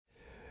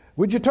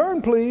Would you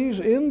turn,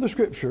 please, in the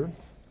Scripture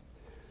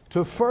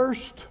to 1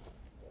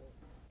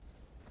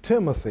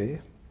 Timothy,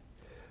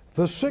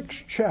 the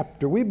 6th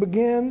chapter. We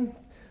began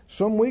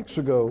some weeks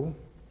ago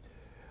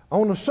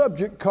on a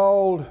subject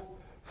called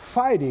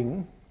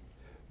Fighting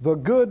the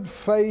Good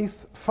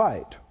Faith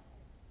Fight.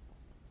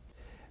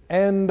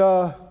 And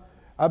I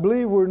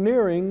believe we're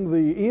nearing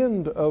the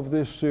end of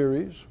this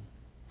series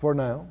for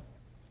now,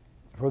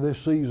 for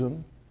this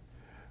season.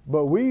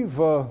 But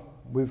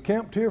we've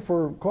camped here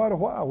for quite a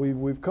while.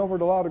 We've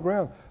covered a lot of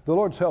ground. The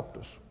Lord's helped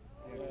us.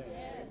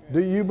 Yes. Do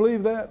you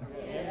believe that?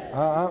 Yes.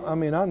 I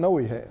mean, I know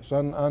He has.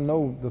 I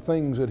know the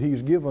things that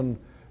He's given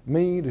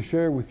me to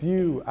share with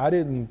you. I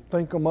didn't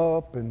think them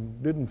up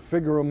and didn't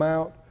figure them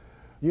out.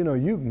 You know,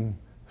 you can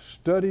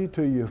study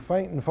till you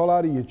faint and fall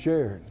out of your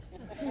chair.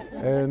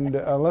 And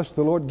unless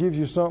the Lord gives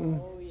you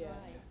something,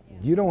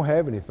 you don't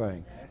have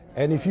anything.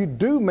 And if you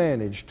do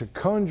manage to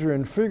conjure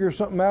and figure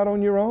something out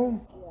on your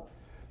own,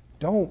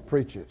 don't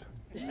preach it.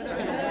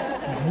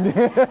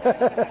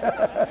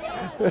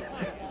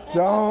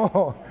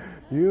 Don't.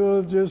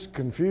 You'll just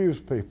confuse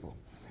people.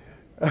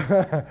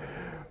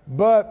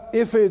 But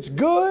if it's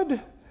good,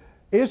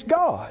 it's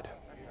God.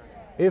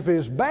 If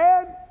it's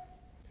bad,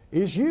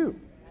 it's you.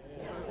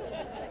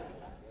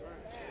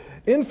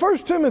 In 1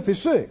 Timothy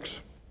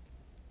 6,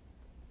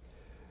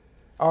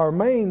 our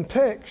main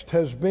text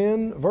has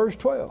been verse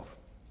 12.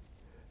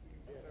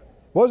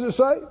 What does it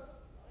say?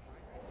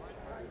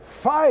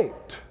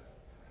 Fight.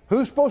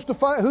 Who's supposed to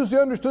fight? Who's the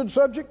understood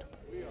subject?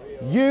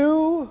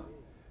 You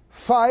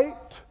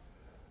fight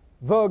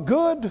the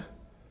good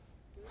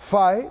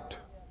fight.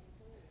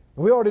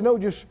 We already know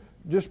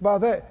just by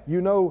that,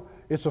 you know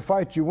it's a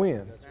fight you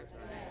win.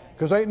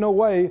 Because ain't no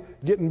way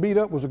getting beat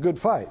up was a good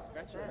fight.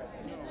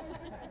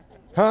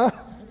 Huh?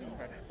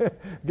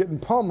 Getting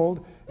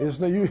pummeled is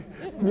you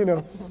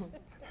know.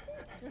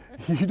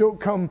 You don't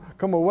come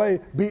away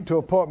beat to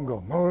a pulp and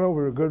go, no,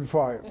 we're a good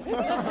fight.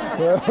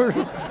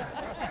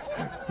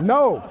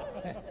 No.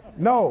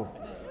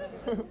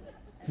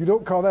 You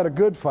don't call that a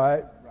good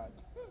fight.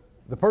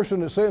 The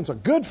person that said it's a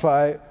good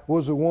fight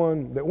was the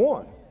one that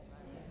won.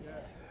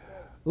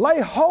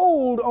 Lay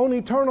hold on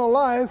eternal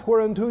life,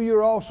 whereunto you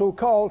are also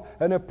called,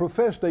 and have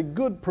professed a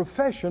good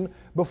profession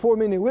before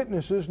many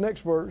witnesses.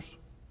 Next verse.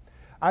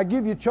 I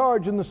give you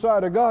charge in the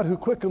sight of God, who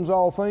quickens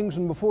all things,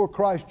 and before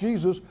Christ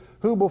Jesus,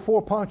 who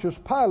before Pontius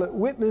Pilate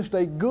witnessed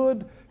a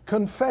good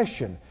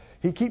confession.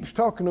 He keeps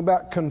talking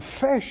about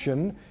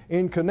confession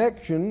in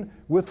connection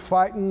with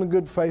fighting the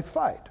good faith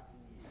fight.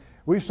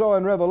 We saw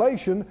in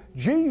Revelation,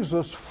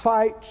 Jesus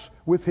fights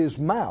with His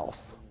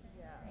mouth.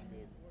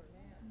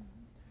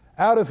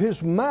 Out of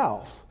His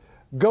mouth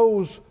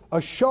goes a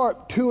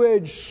sharp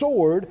two-edged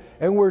sword,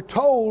 and we're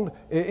told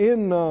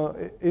in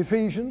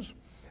Ephesians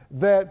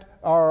that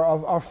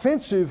our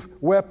offensive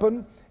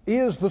weapon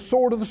is the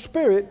sword of the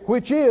Spirit,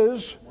 which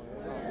is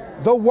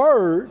the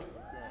Word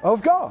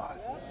of God.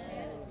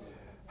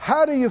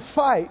 How do you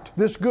fight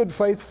this good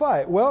faith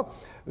fight? Well,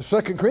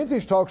 2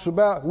 Corinthians talks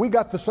about we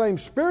got the same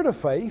spirit of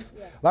faith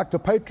like the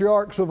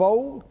patriarchs of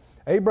old,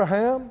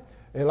 Abraham,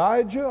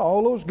 Elijah,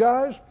 all those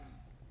guys,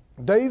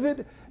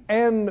 David,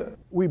 and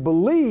we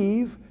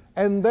believe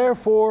and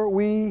therefore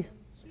we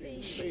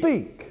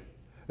speak.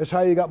 That's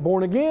how you got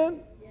born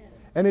again,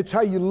 and it's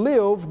how you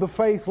live the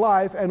faith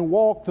life and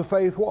walk the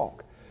faith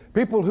walk.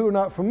 People who are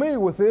not familiar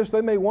with this,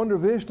 they may wonder,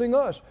 visiting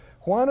us,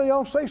 why do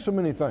y'all say so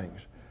many things?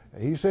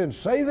 He's saying,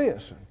 say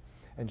this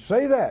and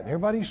say that. And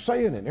everybody's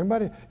saying it.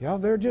 Everybody,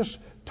 they're just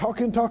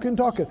talking.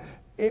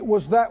 It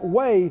was that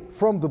way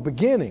from the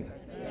beginning.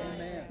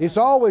 Amen. It's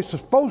always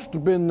supposed to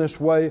have been this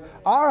way.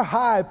 Our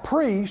high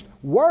priest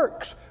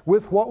works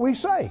with what we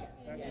say.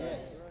 Yes.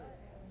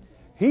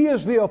 He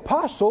is the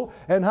apostle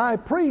and high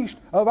priest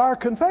of our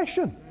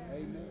confession.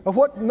 Amen. Of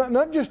what,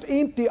 not just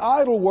empty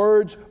idle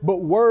words, but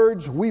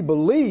words we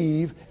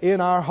believe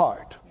in our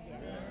heart.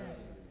 Amen.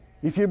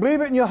 If you believe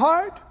it in your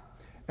heart,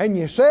 and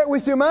you say it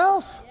with your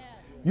mouth,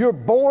 you're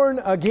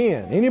born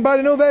again.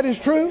 Anybody know that is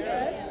true?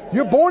 Yes.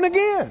 You're born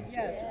again.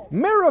 Yes.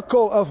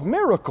 Miracle of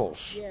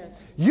miracles. Yes.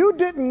 You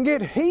didn't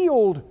get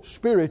healed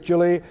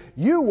spiritually.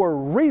 You were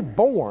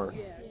reborn.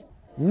 Yes.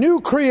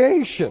 New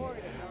creation.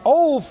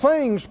 Old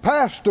things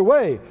passed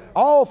away.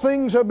 All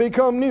things have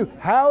become new.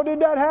 How did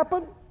that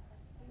happen?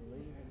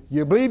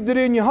 You believed it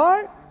in your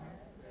heart,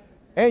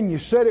 and you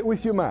said it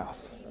with your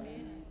mouth.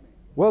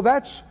 Well,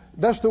 that's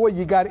the way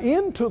you got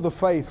into the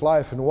faith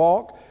life and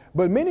walk.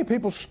 But many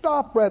people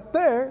stop right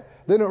there.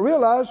 They don't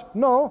realize,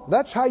 no,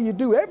 that's how you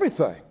do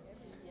everything.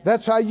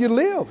 That's how you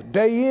live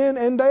day in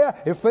and day out.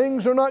 If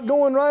things are not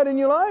going right in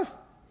your life,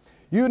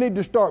 you need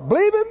to start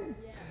believing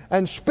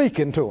and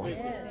speaking to them.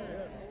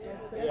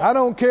 I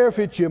don't care if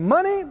it's your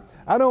money.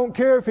 I don't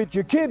care if it's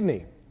your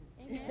kidney.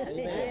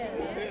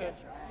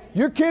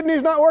 Your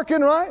kidney's not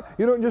working right.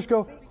 You don't just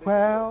go,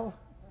 well,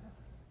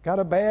 got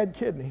a bad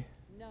kidney.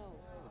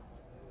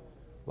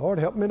 Lord,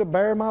 help me to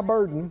bear my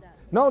burden.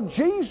 No,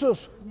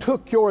 Jesus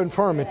took your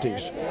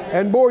infirmities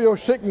and bore your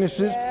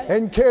sicknesses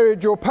and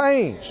carried your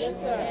pains.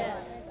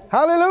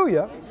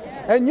 Hallelujah.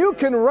 And you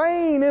can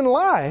reign in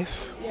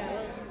life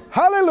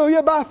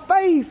Hallelujah. By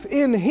faith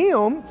in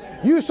Him,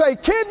 you say,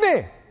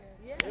 kidney,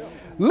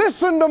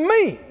 listen to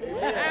me.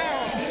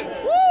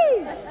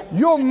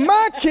 You're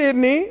my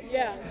kidney.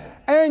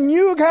 And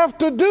you have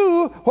to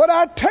do what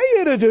I tell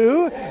you to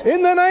do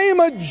in the name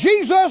of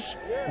Jesus.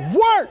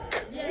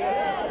 Work.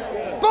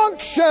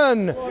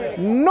 Function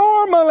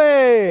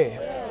normally.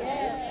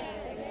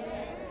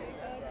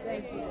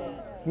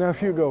 Now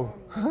if you go,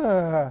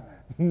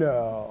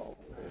 no,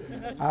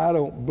 I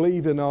don't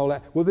believe in all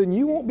that. Well, then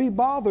you won't be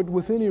bothered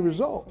with any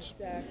results.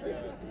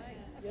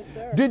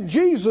 Did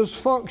Jesus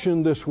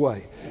function this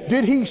way?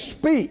 Did He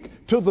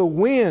speak to the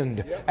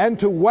wind and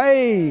to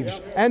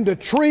waves and to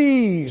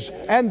trees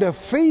and to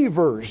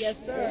fevers?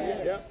 Yes,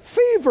 sir.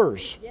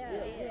 Fevers.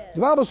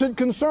 The Bible said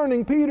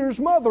concerning Peter's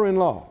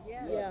mother-in-law.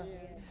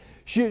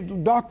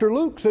 Dr.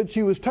 Luke said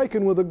she was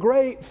taken with a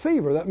great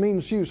fever. That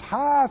means she was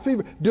high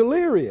fever,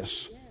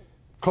 delirious,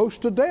 close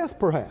to death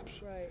perhaps.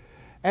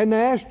 And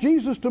they asked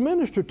Jesus to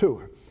minister to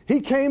her.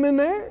 He came in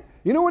there.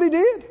 You know what He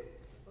did?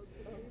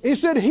 He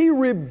said He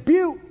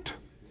rebuked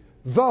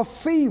the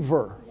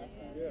fever.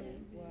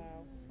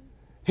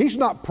 He's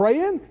not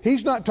praying.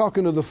 He's not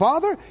talking to the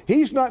Father.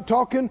 He's not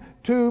talking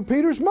to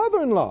Peter's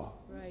mother-in-law.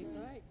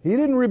 He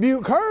didn't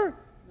rebuke her.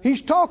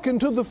 He's talking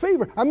to the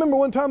fever. I remember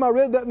one time I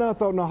read that and I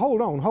thought, now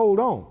hold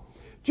on.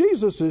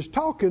 Jesus is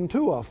talking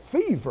to a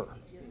fever.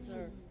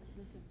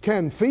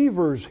 Can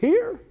fevers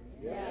hear?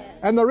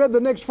 And I read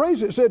the next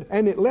phrase. It said,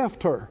 and it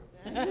left her.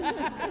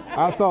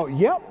 I thought,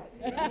 yep.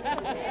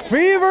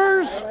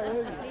 Fevers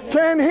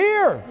can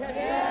hear.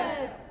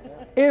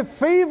 If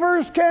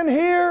fevers can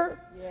hear,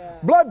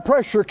 blood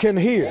pressure can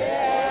hear.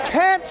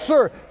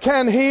 Cancer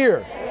can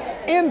hear.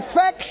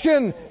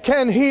 Infection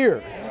can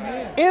hear.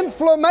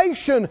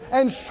 Inflammation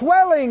and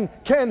swelling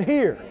can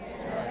hear.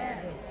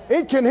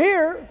 It can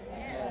hear,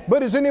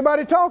 but is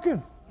anybody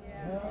talking?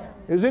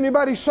 Is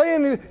anybody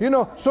saying,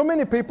 so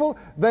many people,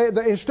 they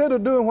instead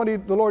of doing what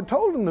the Lord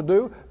told them to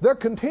do, they're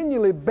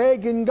continually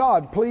begging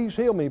God, please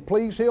heal me,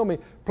 please heal me,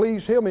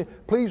 please heal me,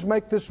 please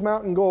make this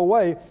mountain go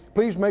away,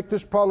 please make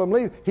this problem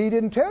leave. He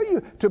didn't tell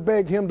you to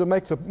beg Him to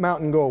make the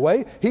mountain go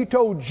away. He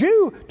told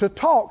you to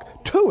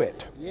talk to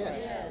it. Yes.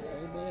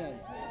 Amen.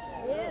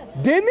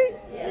 Didn't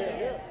He?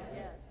 Yes.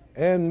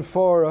 And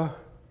for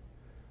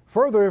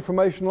further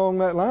information along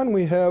that line,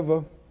 we have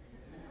a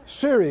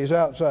series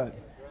outside.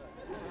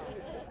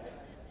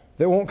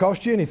 That won't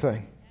cost you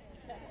anything.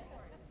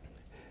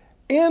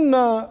 In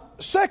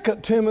 2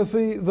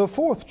 Timothy, the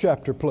 4th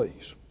chapter,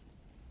 please.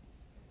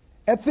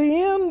 At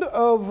the end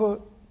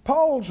of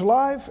Paul's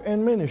life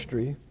and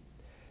ministry,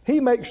 he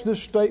makes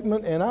this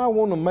statement, and I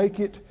want to make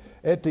it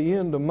at the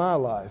end of my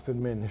life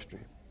and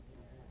ministry.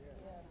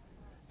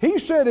 He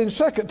said in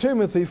 2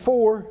 Timothy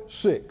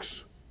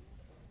 4:6.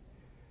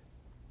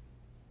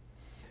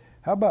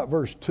 How about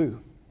verse 2?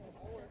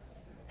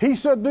 He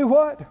said, do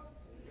what?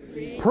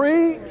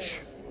 Preach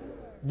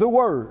the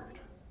word.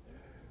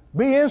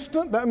 Be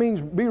instant, that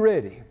means be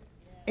ready.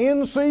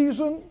 In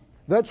season,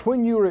 that's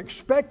when you're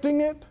expecting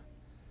it.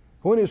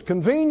 When it's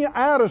convenient,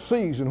 out of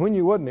season, when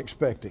you wasn't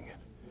expecting it.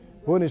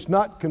 When it's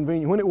not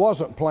convenient, when it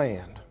wasn't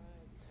planned.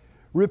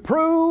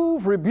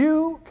 Reprove,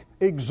 rebuke,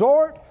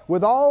 exhort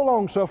with all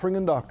longsuffering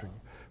and doctrine.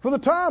 For the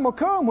time will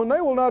come when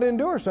they will not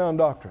endure sound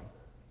doctrine.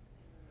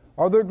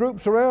 Are there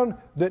groups around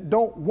that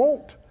don't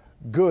want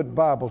good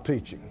Bible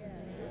teaching?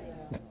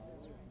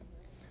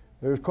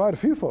 There's quite a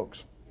few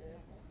folks.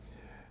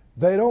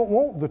 They don't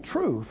want the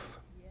truth.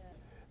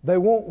 They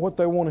want what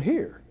they want to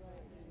hear.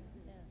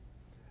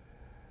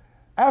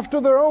 After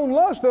their own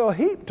lust, they'll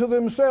heap to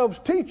themselves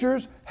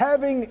teachers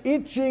having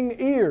itching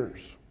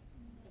ears.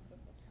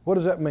 What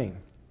does that mean?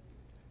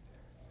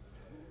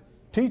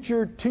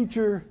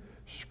 Teacher,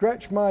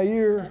 scratch my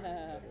ear.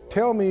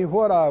 Tell me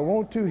what I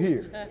want to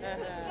hear.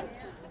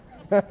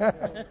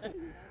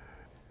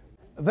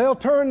 They'll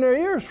turn their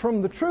ears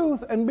from the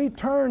truth and be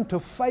turned to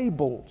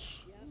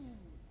fables.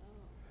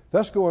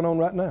 That's going on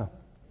right now.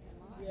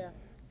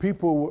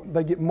 People,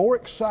 they get more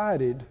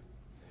excited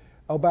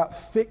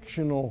about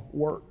fictional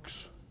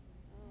works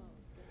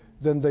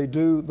than they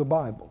do the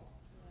Bible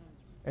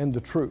and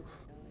the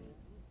truth.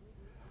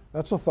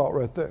 That's a thought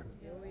right there.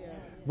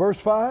 Verse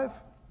 5.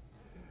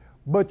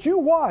 But you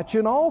watch,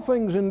 in all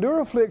things endure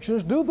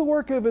afflictions, do the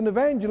work of an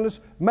evangelist,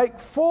 make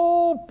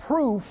full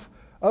proof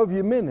of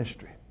your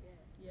ministry.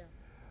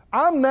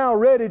 I'm now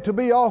ready to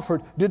be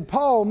offered. Did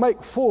Paul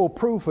make full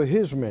proof of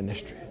his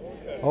ministry?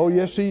 Oh,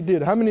 yes, he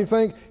did. How many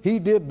think he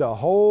did the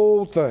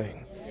whole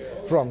thing?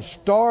 From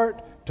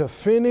start to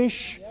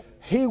finish,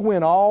 he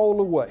went all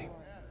the way.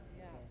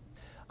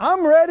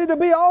 I'm ready to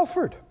be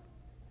offered.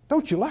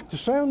 Don't you like the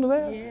sound of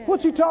that? Yeah.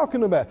 What's he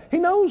talking about? He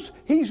knows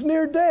he's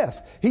near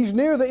death. He's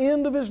near the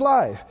end of his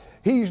life.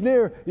 He's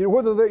near,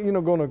 whether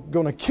they're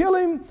going to kill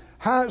him,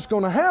 how it's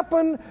going to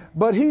happen,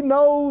 but he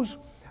knows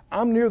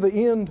I'm near the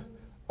end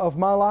of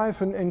my life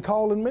and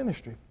call and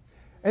ministry.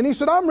 And he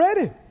said, I'm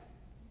ready.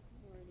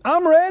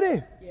 I'm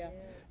ready. Yeah.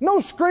 No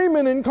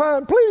screaming and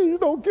crying, please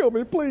don't kill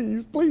me,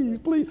 please, please,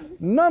 please.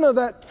 None of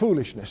that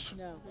foolishness.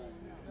 No.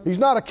 He's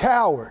not a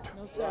coward.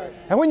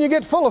 And when you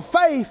get full of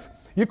faith,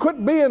 you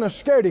quit being a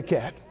scaredy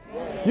cat.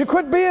 You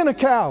quit being a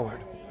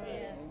coward.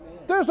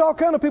 There's all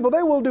kind of people,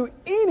 they will do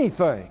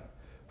anything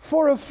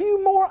for a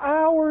few more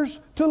hours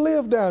to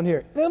live down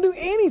here. They'll do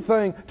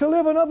anything to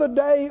live another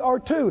day or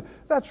two.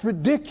 That's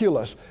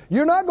ridiculous.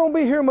 You're not going to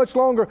be here much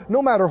longer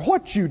no matter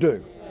what you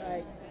do.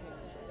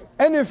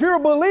 And if you're a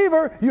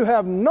believer, you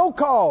have no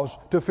cause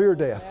to fear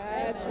death.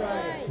 That's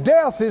right.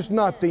 Death is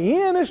not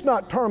the end, it's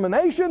not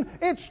termination,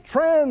 it's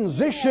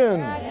transition.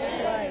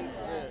 That's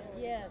right.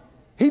 Yes.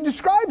 He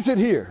describes it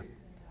here.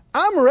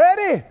 I'm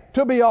ready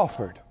to be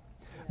offered.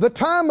 The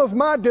time of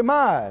my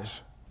demise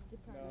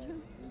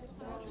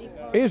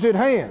is at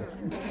hand.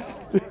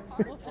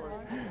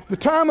 The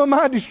time of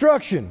my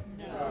destruction.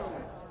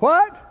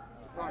 What?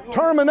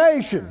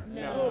 Termination.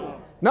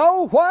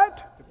 No,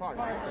 what?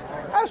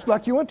 That's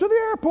like you went to the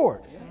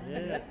airport.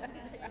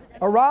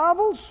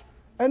 Arrivals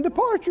and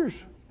departures.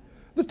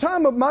 The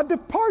time of my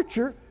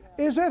departure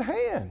is at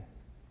hand.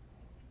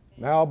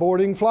 Now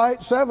boarding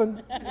flight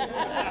 7.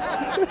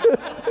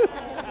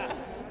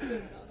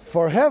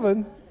 For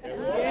heaven.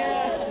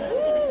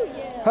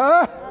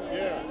 Huh?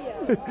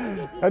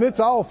 And it's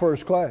all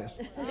first class.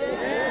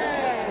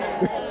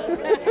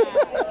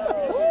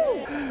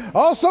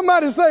 Oh,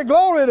 somebody say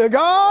glory to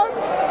God.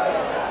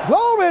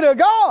 Glory to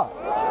God.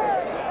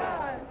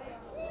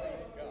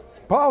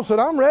 Paul said,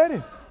 I'm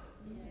ready.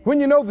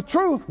 When you know the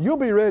truth, you'll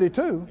be ready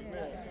too.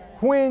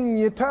 When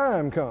your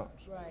time comes.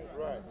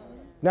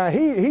 Now,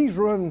 he's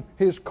run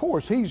his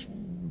course. He's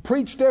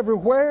preached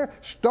everywhere,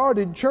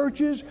 started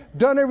churches,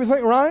 done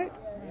everything right.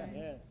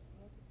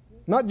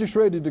 Not just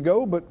ready to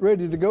go, but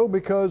ready to go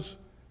because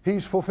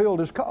he's fulfilled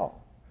his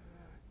call.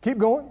 Keep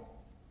going.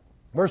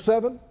 Verse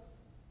 7.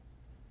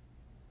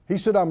 He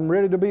said, I'm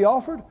ready to be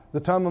offered. The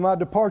time of my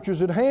departure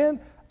is at hand.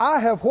 I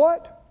have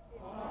what?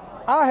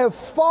 I have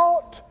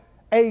fought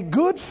a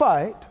good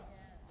fight.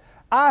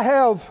 I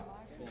have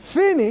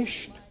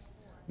finished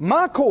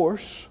my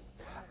course.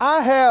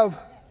 I have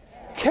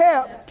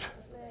kept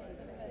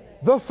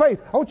the faith.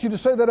 I want you to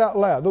say that out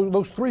loud,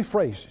 those 3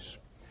 phrases.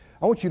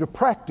 I want you to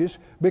practice,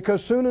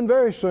 because soon and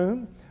very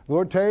soon, the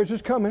Lord tarries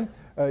is coming.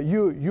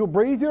 You'll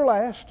breathe your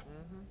last.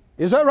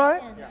 Is that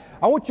right?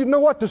 I want you to know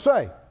what to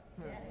say.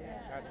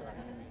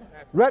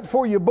 Right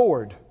before you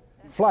board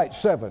flight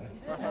 7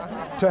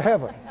 to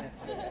heaven.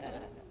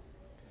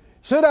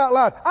 Sit out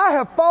loud. I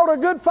have fought a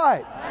good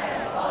fight.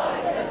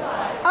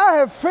 I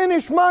have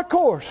finished my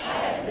course.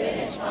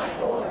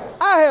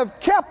 I have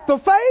kept the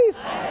faith.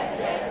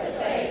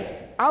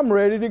 I'm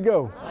ready to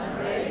go.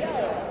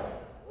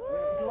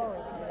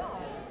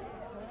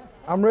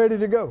 I'm ready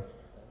to go.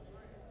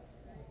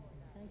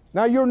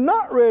 Now, you're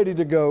not ready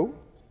to go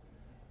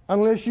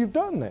unless you've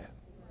done that.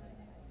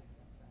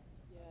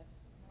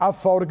 I've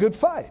fought a good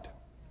fight.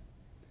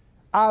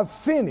 I've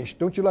finished.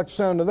 Don't you like the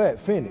sound of that?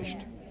 Finished.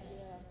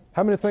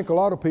 How many think a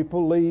lot of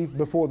people leave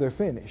before they're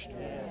finished?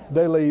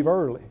 They leave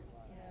early.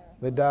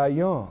 They die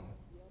young.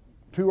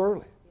 Too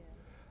early.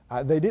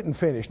 They didn't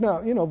finish.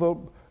 Now,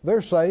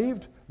 they're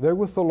saved. They're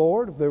with the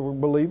Lord. They were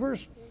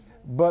believers.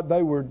 But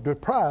they were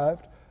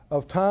deprived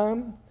of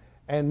time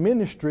and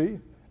ministry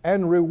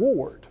and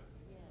reward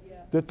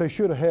that they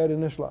should have had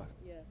in this life.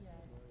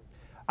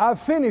 I've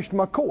finished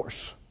my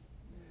course.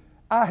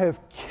 I have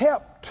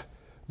kept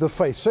the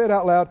faith. Say it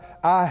out loud.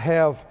 I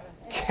have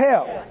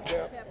kept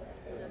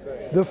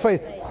the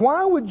faith.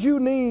 Why would you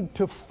need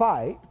to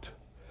fight?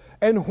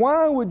 And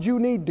why would you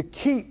need to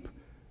keep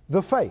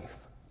the faith?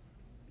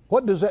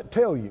 What does that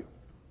tell you?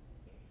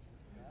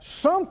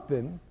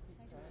 Something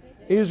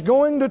is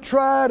going to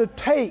try to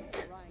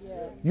take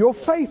your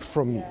faith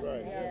from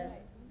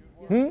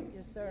you.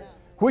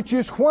 Which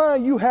is why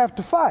you have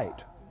to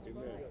fight.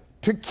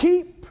 To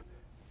keep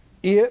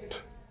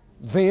it,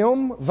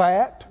 them,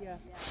 that,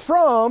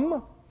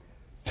 from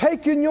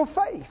taking your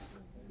faith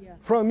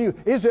from you.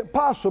 Is it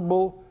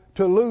possible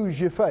to lose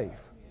your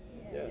faith?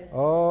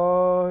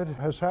 Oh, it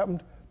has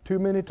happened too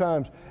many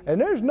times. And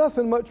there's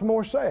nothing much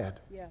more sad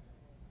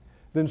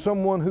than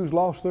someone who's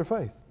lost their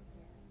faith.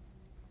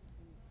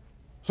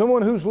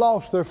 Someone who's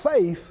lost their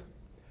faith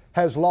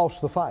has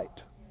lost the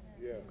fight,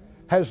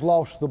 has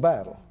lost the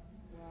battle,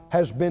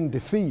 has been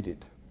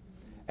defeated,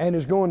 and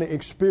is going to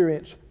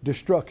experience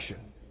destruction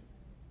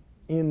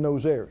in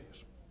those areas.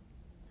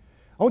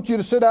 I want you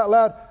to sit out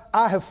loud.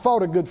 I have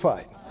fought a good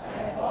fight.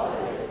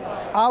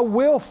 I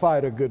will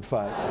fight a good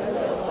fight.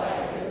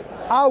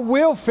 I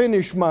will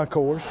finish my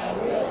course.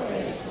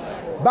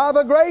 By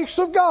the grace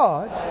of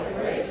God,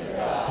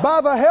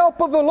 by the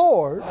help of the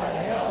Lord,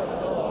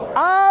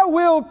 I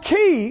will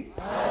keep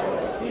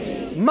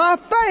my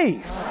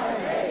faith.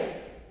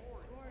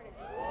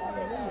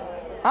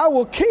 I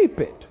will keep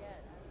it.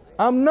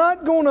 I'm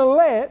not going to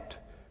let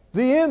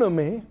the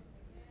enemy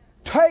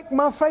take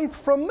my faith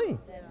from me.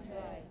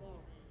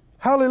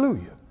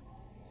 Hallelujah.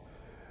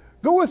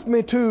 Go with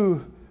me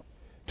to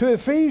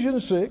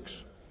Ephesians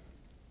 6.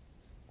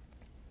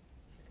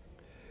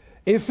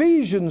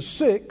 Ephesians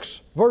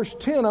 6, verse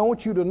 10, I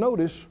want you to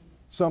notice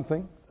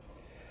something.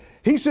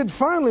 He said,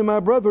 finally, my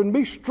brethren,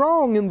 be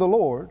strong in the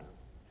Lord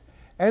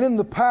and in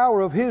the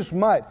power of His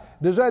might.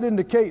 Does that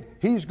indicate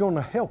He's going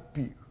to help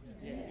you?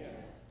 Yes.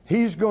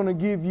 He's going to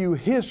give you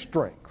His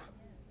strength.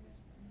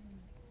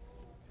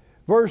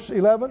 Verse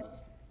 11,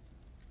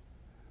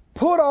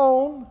 put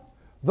on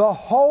the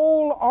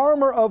whole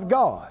armor of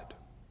God.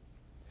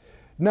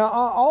 Now,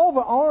 all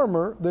the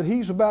armor that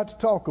he's about to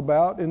talk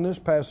about in this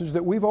passage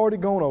that we've already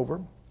gone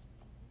over,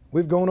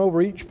 we've gone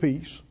over each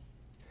piece.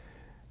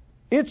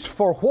 It's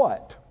for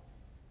what?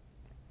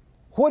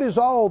 What is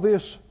all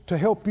this to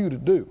help you to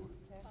do?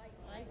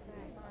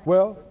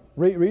 Well,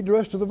 read the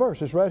rest of the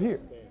verse. It's right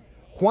here.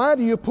 Why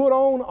do you put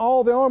on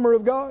all the armor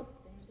of God?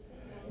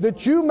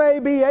 That you may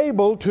be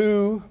able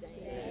to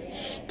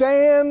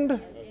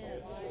stand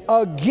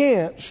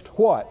against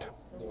what?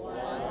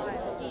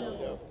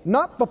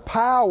 Not the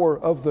power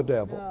of the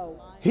devil.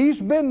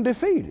 He's been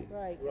defeated.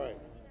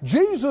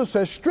 Jesus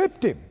has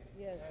stripped him,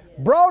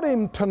 brought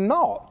him to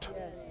naught.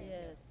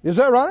 Is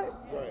that right?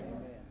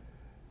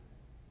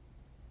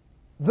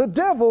 The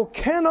devil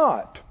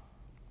cannot,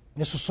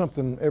 this is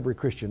something every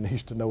Christian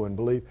needs to know and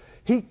believe,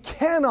 he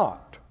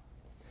cannot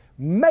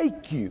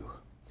make you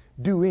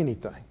do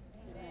anything.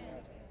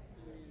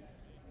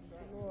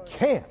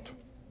 Can't.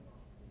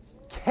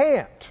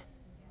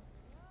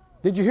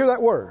 Did you hear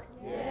that word?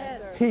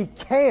 Yes. He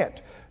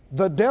can't.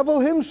 The devil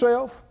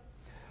himself,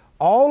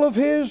 all of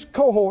his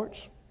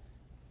cohorts,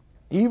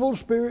 evil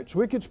spirits,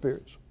 wicked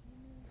spirits,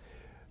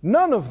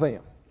 none of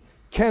them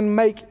can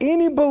make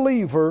any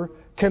believer,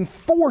 can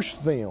force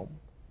them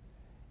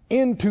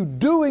into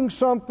doing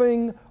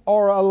something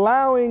or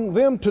allowing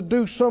them to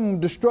do some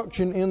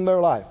destruction in their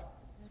life.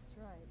 That's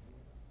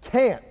right.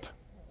 Can't.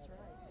 That's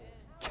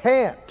right.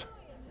 Can't.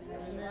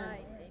 That's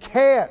right.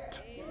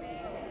 Can't.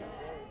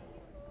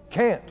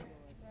 Can't.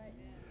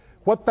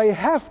 What they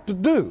have to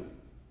do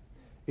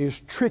is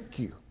trick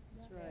you.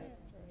 That's right.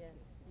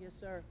 Yes,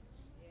 sir.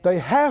 They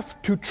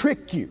have to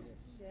trick you.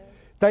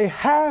 They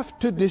have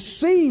to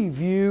deceive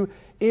you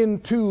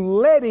into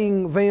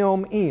letting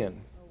them in.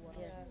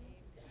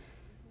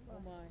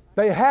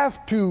 They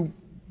have to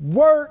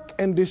work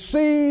and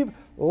deceive,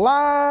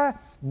 lie,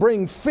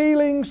 bring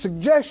feelings,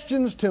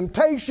 suggestions,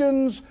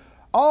 temptations,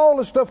 all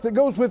the stuff that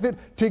goes with it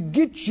to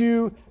get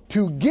you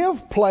to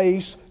give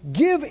place,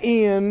 give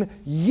in,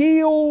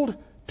 yield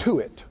to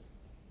it.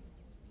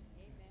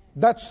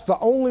 That's the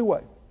only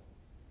way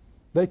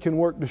they can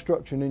work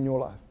destruction in your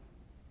life.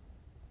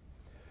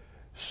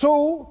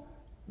 So,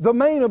 the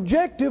main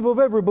objective of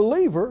every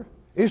believer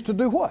is to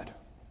do what?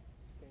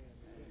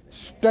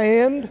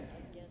 Stand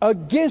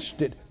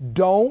against it.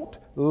 Don't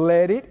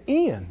let it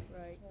in.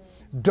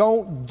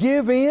 Don't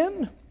give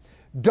in.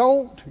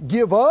 Don't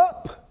give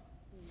up.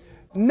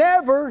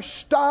 Never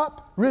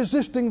stop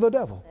resisting the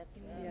devil.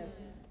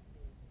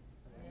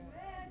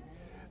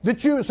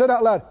 That you said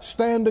out loud,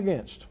 stand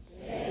against.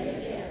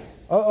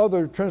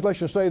 Other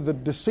translations say the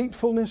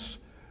deceitfulness,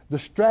 the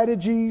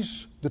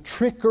strategies, the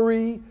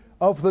trickery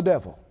of the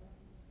devil.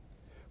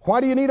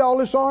 Why do you need all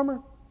this armor?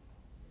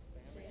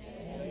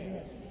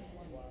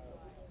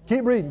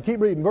 Keep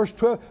reading. Verse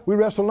 12, we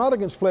wrestle not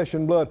against flesh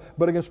and blood,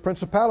 but against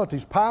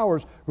principalities,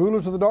 powers,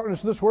 rulers of the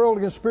darkness of this world,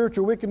 against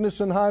spiritual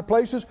wickedness in high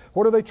places.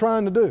 What are they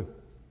trying to do?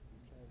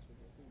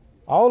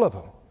 All of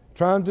them.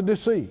 Trying to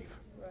deceive.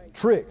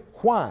 Trick.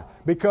 Why?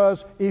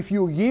 Because if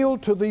you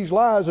yield to these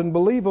lies and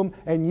believe them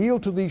and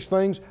yield to these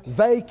things,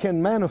 they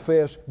can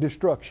manifest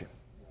destruction.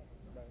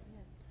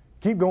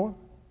 Keep going.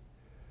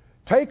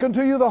 Take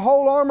unto you the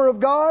whole armor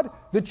of God,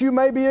 that you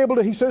may be able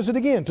to, he says it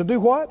again, to do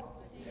what?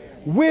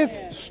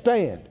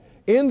 Withstand.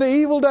 In the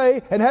evil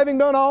day, and having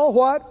done all,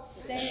 what?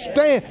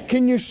 Stand.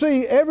 Can you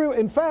see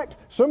in fact,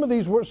 some of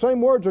these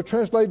same words are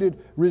translated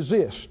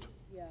resist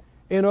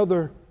in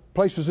other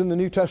places in the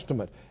New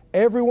Testament.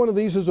 Every one of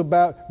these is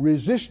about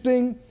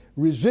resisting.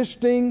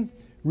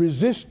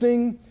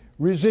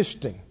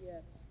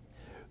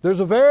 There's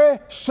a very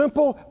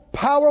simple,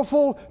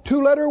 powerful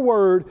two-letter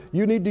word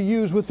you need to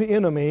use with the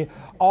enemy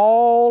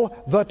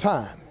all the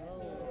time.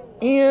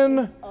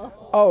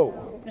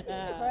 N-O.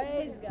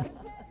 Praise God.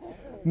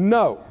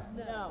 No.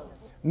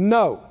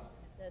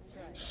 That's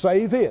right.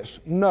 Say this.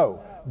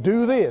 No.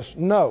 Do this.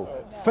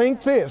 No.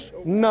 Think this.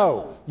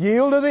 No.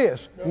 Yield to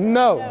this.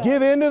 No.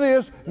 Give in to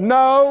this.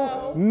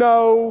 No.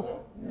 No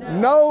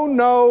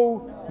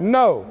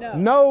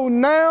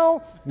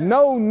now.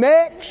 No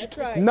next.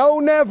 No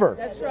never.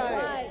 That's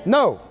right.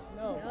 No.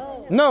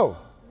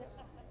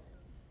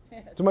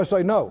 Somebody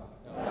say no.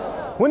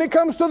 When it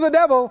comes to the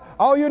devil,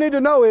 all you need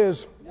to know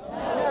is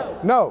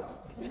no.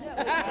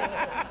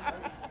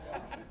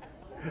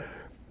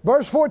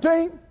 Verse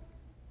 14.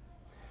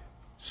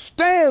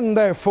 Stand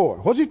therefore.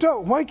 What's he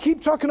talking? Why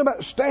keep talking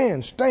about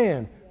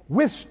stand,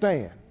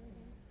 withstand?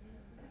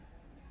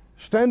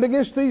 Stand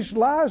against these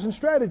lies and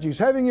strategies,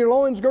 having your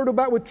loins girded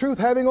about with truth,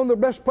 having on the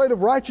breastplate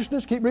of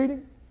righteousness. Keep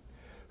reading.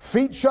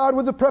 Feet shod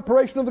with the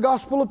preparation of the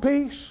gospel of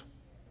peace.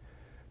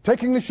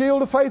 Taking the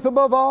shield of faith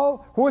above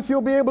all, wherewith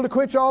you'll be able to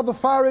quench all the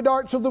fiery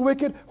darts of the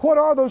wicked. What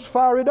are those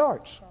fiery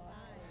darts?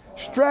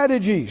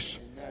 Strategies,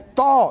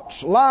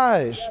 thoughts,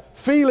 lies,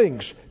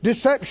 feelings,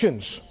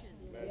 deceptions,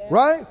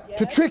 right?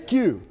 To trick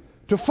you,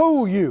 to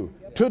fool you,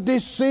 to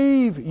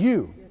deceive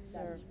you.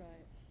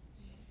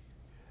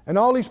 And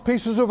all these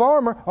pieces of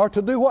armor are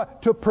to do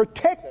what? To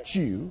protect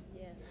you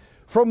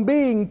from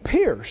being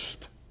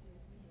pierced,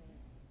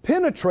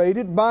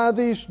 penetrated by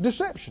these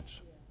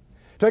deceptions.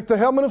 Take the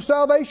helmet of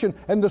salvation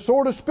and the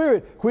sword of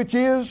Spirit, which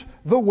is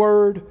the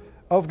Word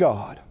of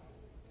God.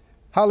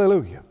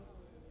 Hallelujah.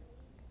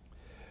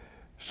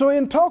 So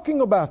in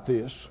talking about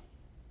this,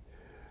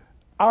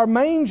 our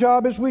main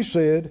job, as we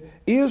said,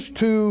 is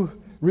to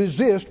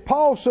resist.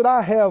 Paul said,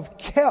 I have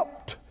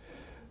kept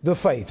the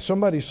faith.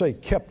 Somebody say,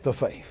 kept the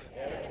faith.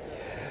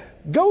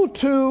 Go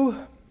to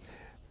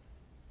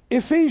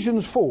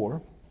Ephesians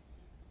 4,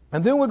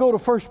 and then we'll go to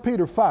 1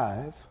 Peter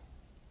 5,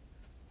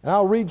 and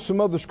I'll read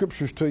some other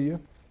scriptures to you.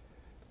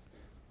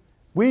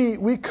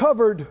 We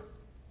covered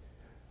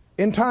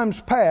in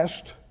times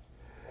past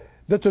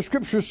that the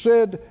scripture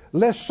said,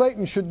 lest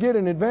Satan should get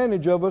an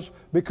advantage of us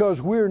because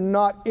we're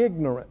not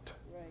ignorant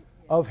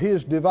of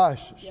his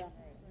devices.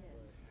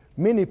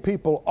 Many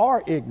people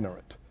are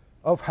ignorant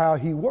of how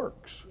he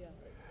works.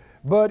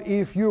 But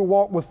if you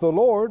walk with the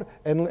Lord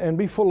and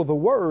be full of the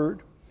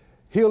Word,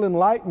 He'll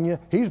enlighten you.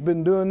 He's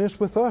been doing this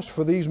with us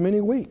for these many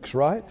weeks,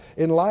 right?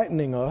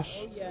 Enlightening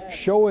us,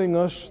 showing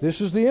us this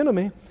is the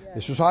enemy.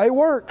 This is how he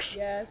works.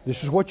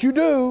 This is what you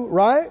do,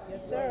 right?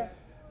 Yes, sir.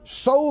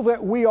 So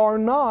that we are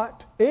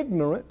not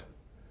ignorant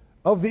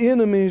of the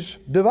enemy's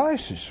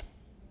devices.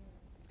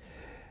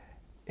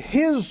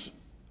 His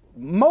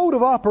mode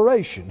of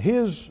operation,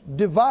 his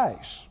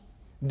devices,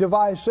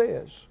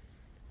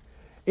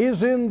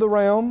 is in the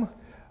realm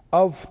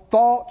of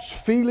thoughts,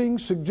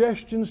 feelings,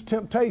 suggestions,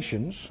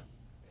 temptations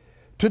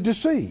to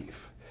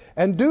deceive.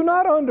 And do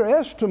not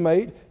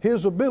underestimate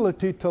his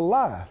ability to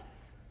lie.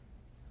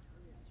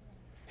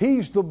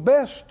 He's the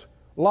best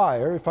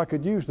liar, if I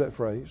could use that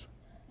phrase,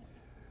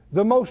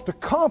 the most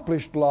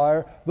accomplished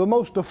liar, the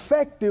most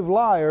effective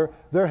liar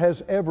there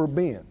has ever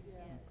been.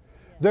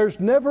 There's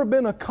never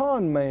been a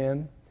con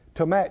man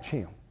to match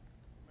him.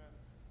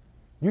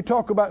 You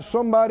talk about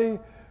somebody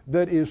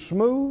that is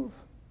smooth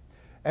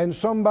and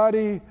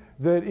somebody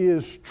that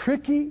is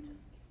tricky.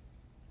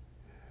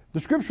 The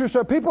scripture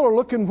said people are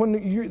looking,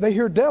 when they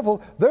hear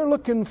devil, they're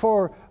looking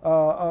for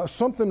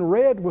something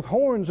red with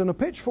horns and a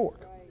pitchfork.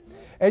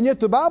 And yet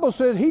the Bible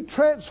says he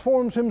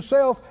transforms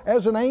himself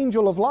as an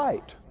angel of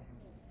light.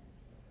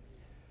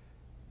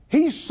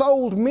 He's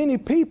sold many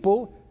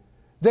people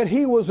that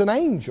he was an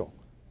angel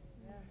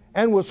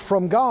and was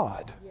from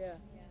God.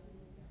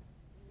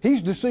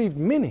 He's deceived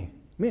many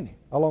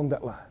along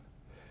that line.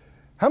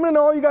 How many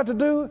know all you got to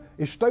do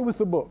is stay with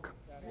the book?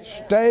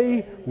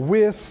 Stay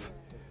with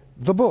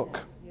the book.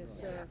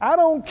 I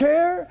don't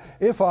care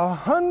if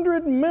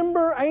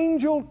 100-member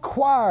angel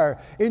choir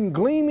in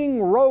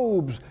gleaming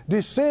robes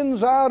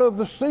descends out of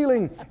the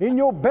ceiling in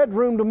your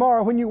bedroom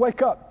tomorrow when you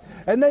wake up,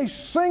 and they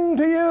sing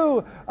to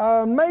you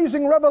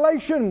amazing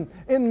revelation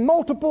in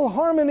multiple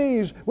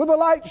harmonies with a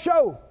light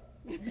show.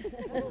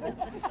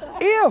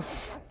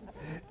 If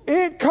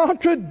it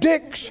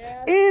contradicts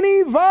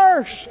any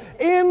verse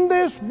in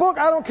this book,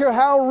 I don't care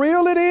how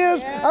real it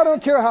is, I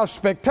don't care how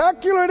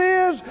spectacular it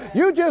is,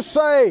 you just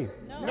say,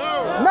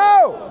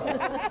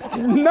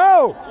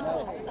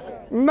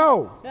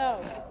 No.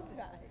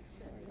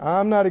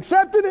 I'm not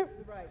accepting it.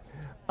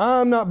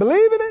 I'm not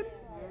believing it.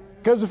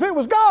 Because if it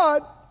was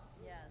God,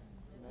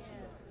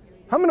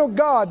 how many know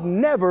God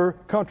never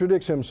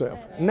contradicts himself?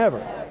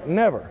 Never.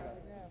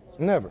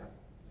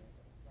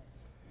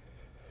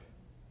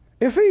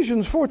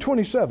 Ephesians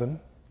 4:27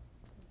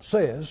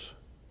 says,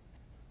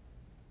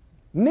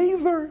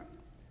 neither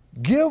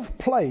give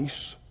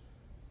place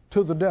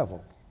to the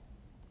devil.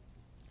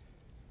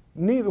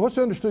 What's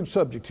the understood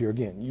subject here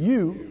again?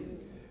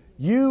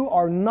 You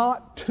are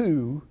not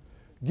to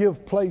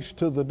give place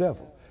to the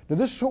devil. Now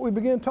this is what we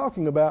began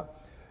talking about.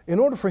 In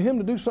order for him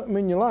to do something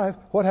in your life,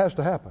 what has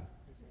to happen?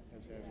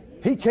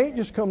 He can't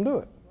just come do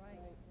it.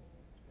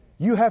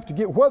 You have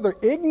to whether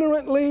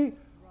ignorantly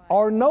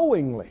or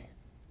knowingly,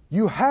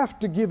 you have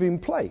to give him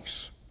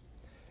place.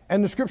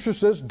 And the scripture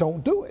says,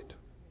 don't do it.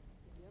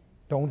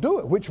 Don't do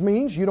it, which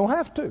means you don't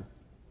have to.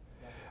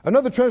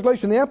 Another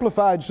translation, the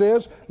Amplified,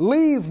 says,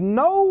 leave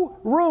no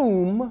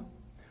room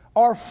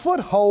or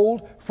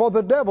foothold for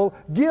the devil.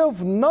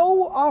 Give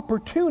no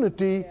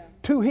opportunity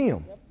to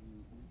him.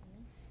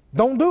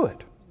 Don't do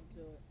it.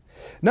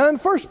 Now in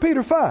 1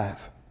 Peter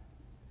 5.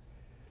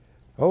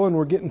 Oh, and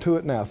we're getting to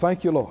it now.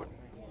 Thank you, Lord.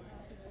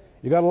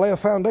 You got to lay a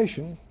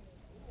foundation.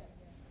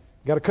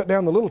 You got to cut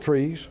down the little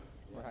trees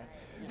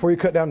before you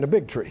cut down the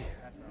big tree,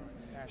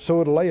 so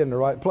it'll lay in the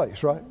right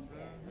place, right?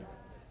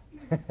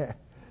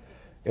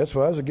 That's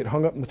why I get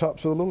hung up in the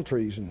tops of the little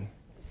trees and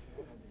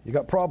you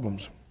got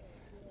problems.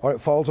 Or it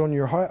falls on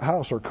your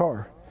house or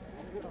car.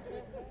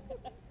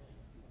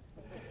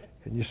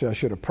 And you say, I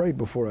should have prayed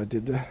before I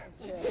did that.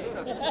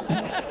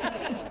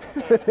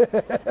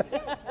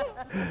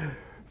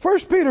 1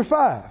 Peter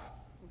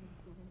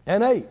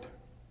 5:8.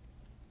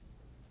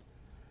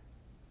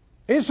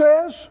 It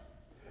says,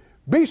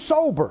 Be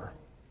sober.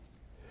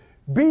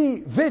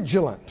 Be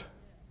vigilant.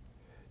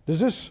 Does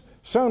this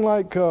sound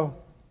like a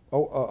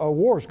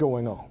war's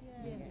going on?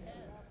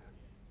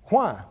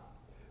 Why?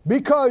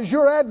 Because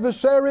your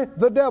adversary,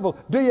 the devil.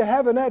 Do you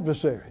have an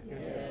adversary?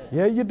 Yes.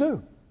 Yeah, you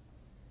do.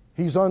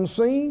 He's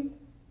unseen,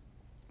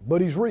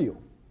 but he's real.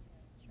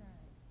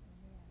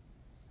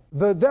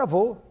 The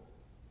devil,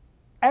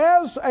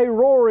 as a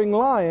roaring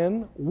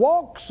lion,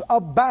 walks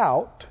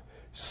about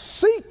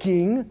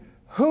seeking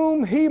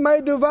whom he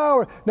may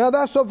devour. Now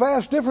that's a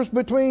vast difference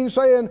between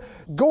saying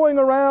going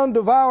around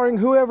devouring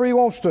whoever he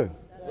wants to.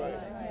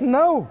 Right.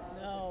 No.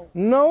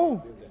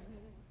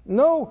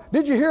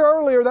 Did you hear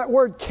earlier that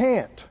word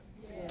can't?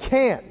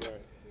 Can't.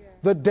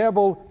 The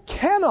devil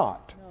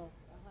cannot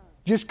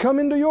just come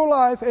into your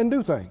life and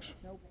do things.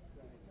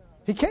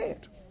 He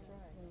can't.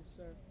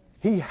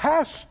 He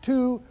has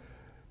to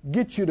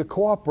get you to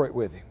cooperate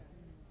with him.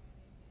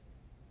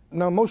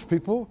 Now most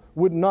people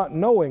would not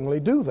knowingly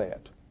do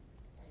that.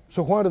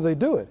 So why do they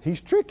do it?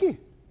 He's tricky.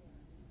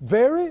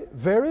 Very,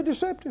 very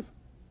deceptive.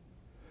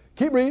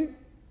 Keep reading.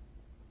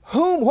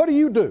 Whom, what do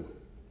you do?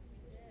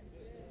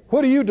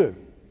 What do you do?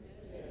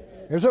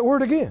 There's that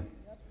word again.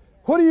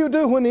 What do you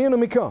do when the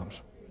enemy comes?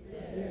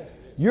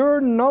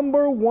 Your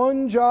number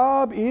one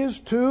job is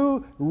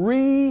to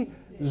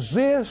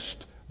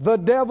resist the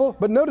devil.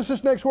 But notice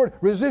this next word.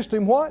 Resist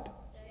him what?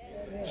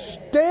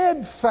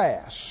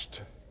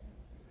 Steadfast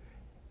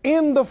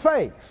in the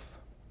faith.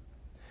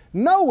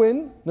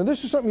 Knowing, now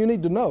this is something you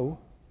need to know,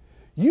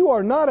 you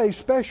are not a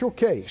special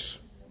case.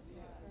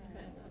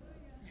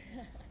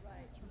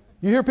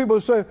 You hear people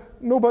say,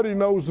 nobody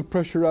knows the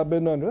pressure I've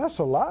been under. That's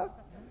a lie.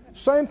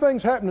 Same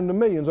thing's happening to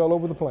millions all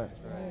over the planet.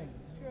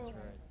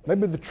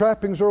 Maybe the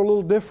trappings are a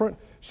little different,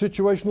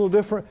 situation a little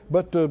different,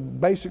 but the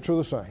basics are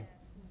the same.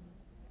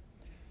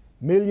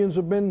 Millions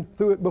have been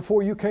through it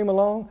before you came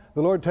along.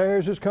 The Lord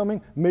tarries is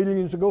coming.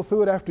 Millions will go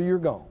through it after you're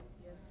gone.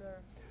 Yes, sir.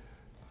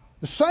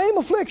 The same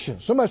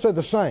affliction. Somebody say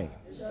the same.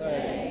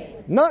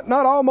 Not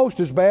almost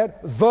as bad.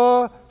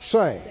 The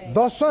same.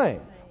 The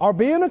same. Are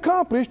being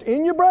accomplished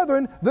in your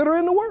brethren that are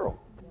in the world.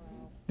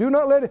 Do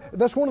not let it.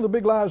 That's one of the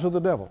big lies of the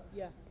devil.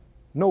 Yeah.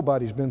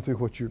 Nobody's been through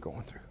what you're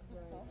going through.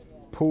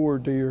 Poor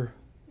dear.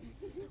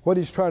 What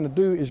he's trying to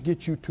do is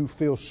get you to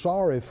feel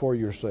sorry for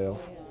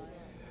yourself,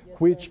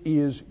 which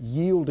is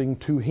yielding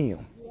to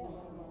him.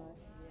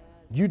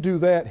 You do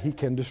that, he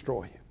can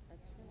destroy you.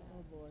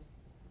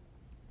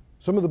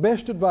 Some of the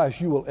best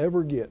advice you will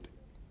ever get,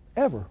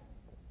 ever,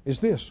 is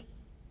this.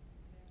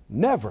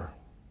 Never,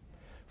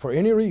 for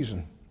any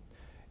reason,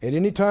 at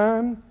any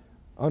time,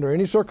 under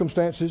any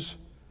circumstances,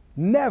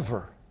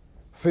 never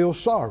feel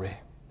sorry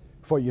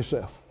for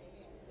yourself.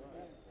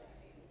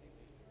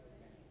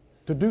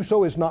 To do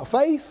so is not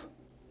faith.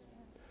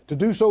 To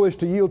do so is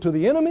to yield to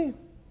the enemy.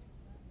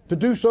 To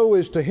do so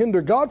is to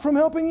hinder God from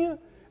helping you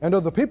and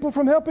other people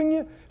from helping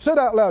you. Say it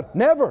out loud.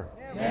 Never,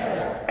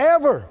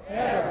 ever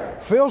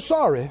feel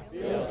sorry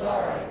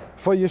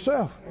for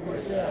yourself.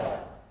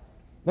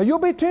 Now you'll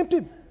be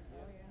tempted.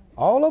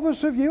 All of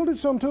us have yielded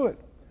some to it.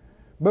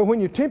 But when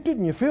you're tempted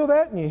and you feel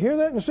that and you hear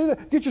that and you see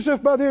that, get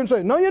yourself by there and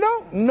say, no, you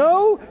don't.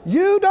 No,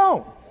 you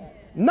don't.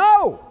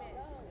 No.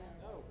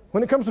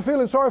 When it comes to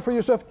feeling sorry for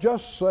yourself,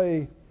 just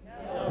say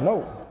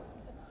no.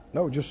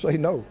 No, just say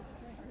no.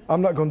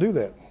 I'm not going to do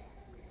that.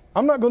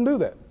 I'm not going to do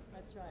that.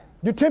 That's right.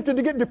 You're tempted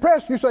to get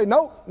depressed. You say,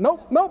 no.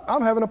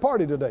 I'm having a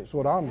party today. That's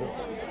what I'm doing.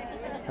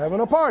 Having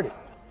a party.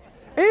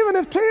 Even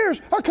if tears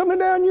are coming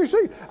down your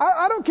cheek.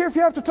 I don't care if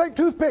you have to take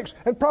toothpicks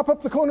and prop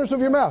up the corners of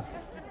your mouth.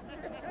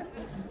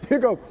 You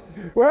go,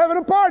 we're having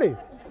a party.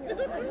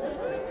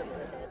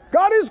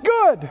 God is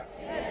good.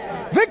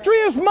 Victory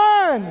is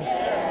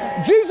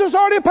mine. Jesus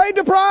already paid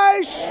the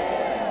price.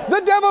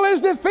 The devil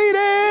is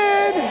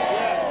defeated.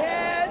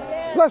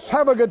 Let's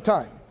have a good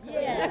time.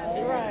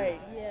 That's right.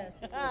 Yes.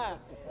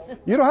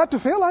 You don't have to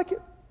feel like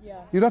it.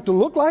 You don't have to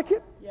look like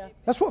it.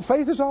 That's what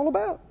faith is all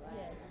about.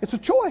 It's a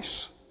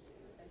choice.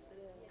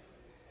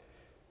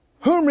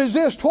 Whom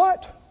resist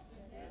what?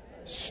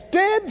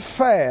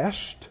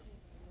 Steadfast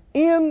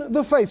in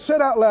the faith. Say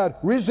it out loud.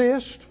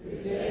 Resist.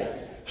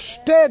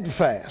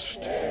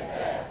 Steadfast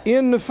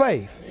in the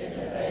faith.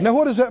 Now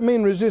what does that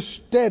mean, resist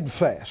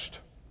steadfast?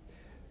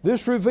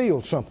 This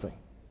reveals something.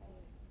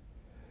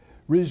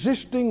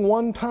 Resisting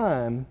one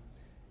time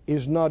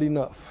is not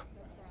enough.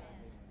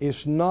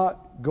 It's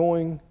not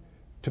going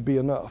to be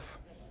enough.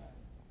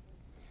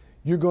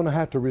 You're going to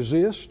have to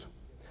resist,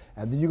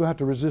 and then you're going to have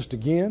to resist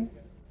again,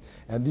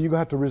 and then you're going to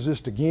have to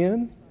resist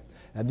again,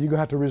 and then you're going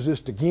to have to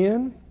resist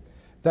again.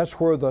 That's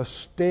where the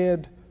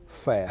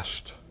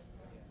steadfast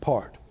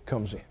part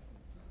comes in.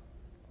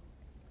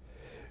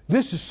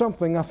 This is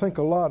something I think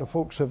a lot of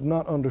folks have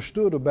not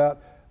understood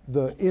about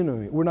the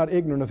enemy. We're not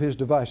ignorant of his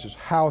devices,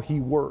 how he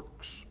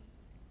works.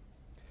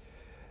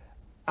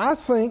 I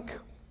think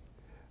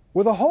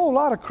with a whole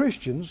lot of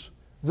Christians,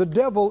 the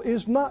devil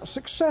is not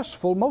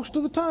successful most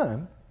of the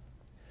time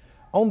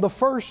on the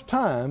first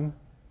time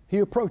he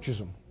approaches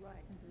them.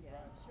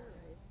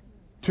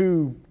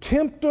 to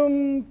tempt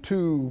them,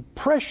 to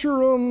pressure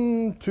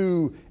them,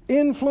 to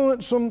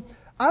influence them.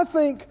 I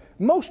think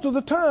most of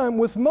the time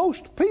with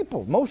most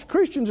people, most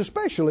Christians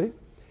especially,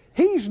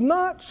 he's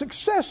not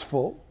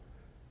successful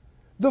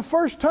the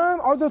first time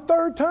or the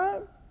third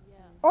time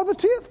or the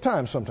 10th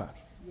time sometimes.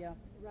 Yeah.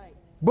 Right.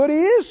 But he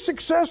is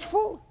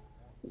successful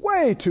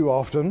way too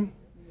often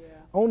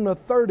on the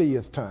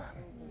 30th time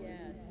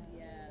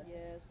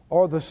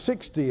or the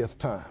 60th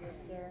time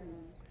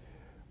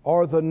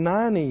or the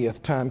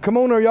 90th time. Come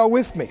on, are y'all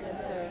with me?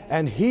 Yes, sir.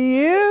 And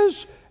he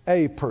is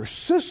a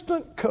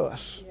persistent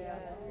cuss. Yeah.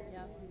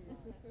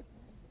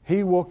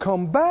 He will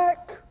come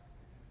back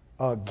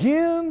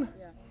again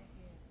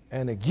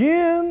and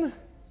again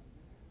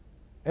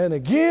and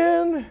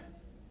again.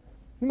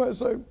 You might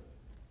say,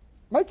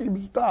 make him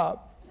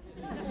stop.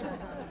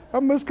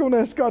 I'm just going to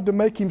ask God to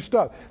make him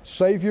stop.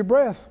 Save your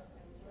breath.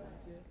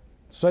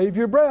 Save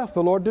your breath.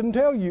 The Lord didn't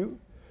tell you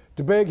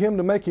to beg him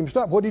to make him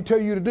stop. What did he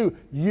tell you to do?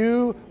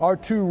 You are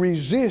to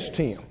resist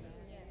him.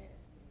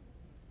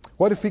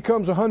 What if he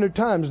comes 100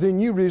 times? Then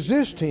you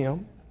resist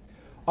him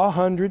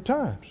 100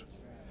 times.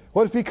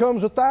 What if he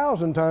comes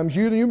 1,000 times?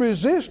 You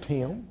resist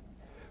him.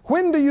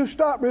 When do you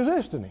stop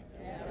resisting him?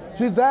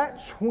 See,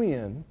 that's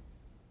when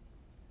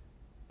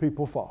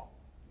people fall.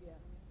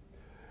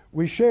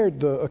 We shared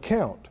the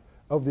account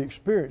of the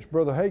experience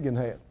Brother Hagin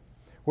had,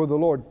 where the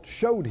Lord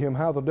showed him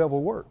how the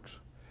devil works.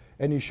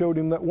 And he showed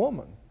him that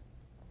woman.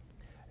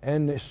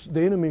 And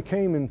the enemy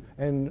came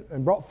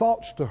and brought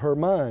thoughts to her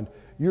mind.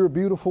 You're a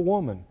beautiful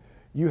woman.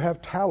 You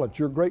have talent.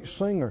 You're a great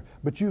singer.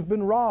 But you've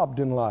been robbed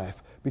in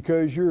life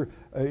because you're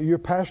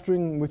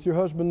pastoring with your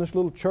husband this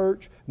little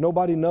church.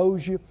 Nobody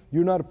knows you.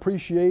 You're not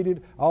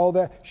appreciated. All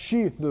that.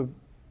 The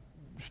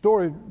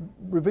story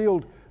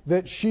revealed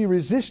that she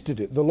resisted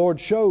it. The Lord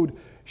showed.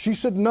 She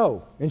said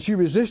no. And she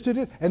resisted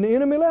it. And the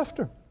enemy left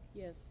her.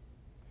 Yes.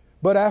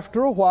 But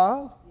after a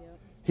while,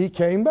 he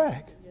came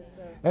back. Yes,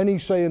 sir. And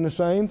he's saying the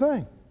same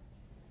thing.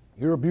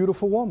 You're a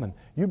beautiful woman.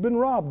 You've been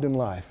robbed in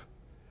life.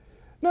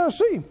 Now,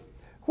 see,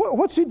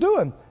 what's he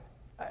doing?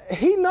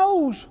 He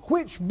knows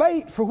which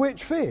bait for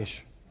which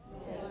fish.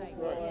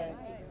 Yes.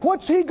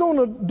 What's he going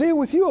to deal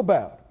with you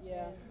about?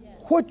 Yeah.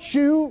 What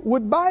you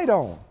would bite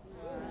on.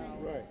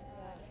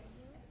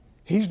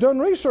 He's done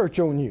research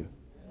on you.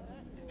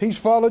 He's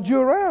followed you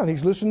around.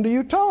 He's listened to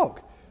you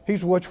talk.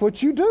 He's watched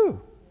what you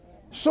do.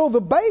 So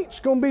the bait's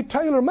going to be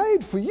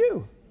tailor-made for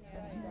you.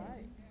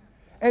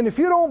 And if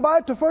you don't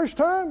bite the first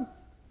time,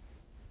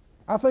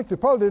 I think they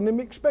probably didn't even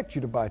expect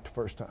you to bite the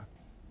first time.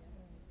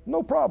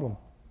 No problem.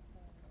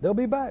 They'll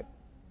be back.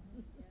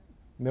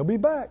 They'll be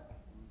back.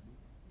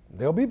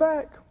 They'll be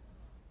back.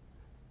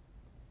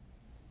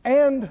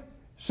 And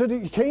so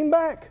he came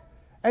back.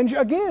 And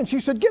again, she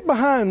said, get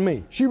behind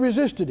me. She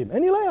resisted him.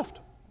 And he left.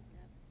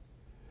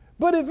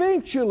 But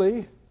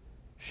eventually,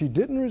 she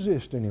didn't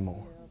resist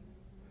anymore.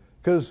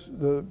 Because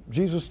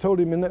Jesus told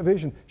him in that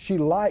vision, she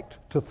liked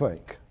to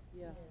think,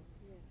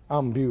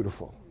 I'm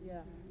beautiful.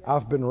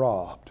 I've been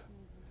robbed.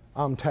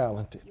 I'm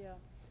talented.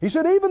 He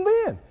said, even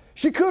then,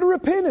 she could have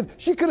repented.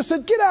 She could have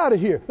said, get out of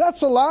here.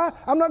 That's a lie.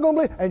 I'm not going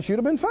to believe. And she'd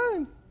have been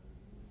fine.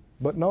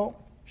 But no,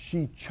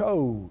 she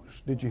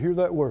chose. Did you hear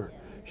that word?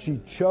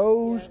 She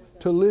chose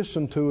to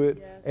listen to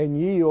it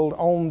and yield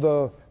on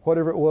the,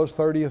 whatever it was,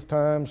 30th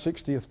time,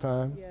 60th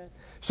time.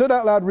 Said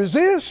out loud,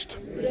 resist.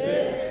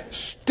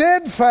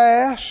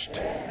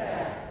 Steadfast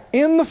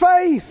in the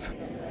faith.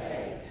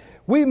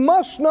 We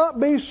must not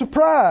be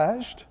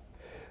surprised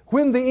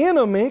when the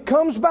enemy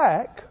comes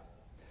back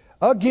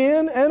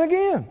again and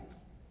again.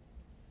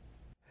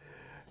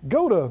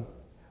 Go to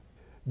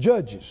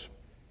Judges,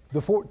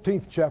 the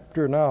 14th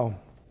chapter, and I'll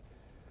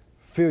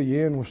fill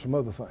you in with some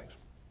other things.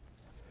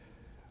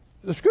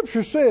 The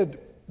scripture said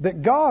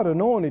that God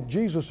anointed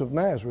Jesus of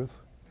Nazareth,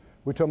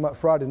 we're talking about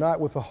Friday night,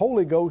 with the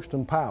Holy Ghost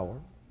and power,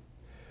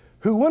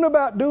 who went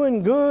about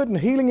doing good and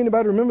healing.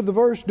 Anybody remember the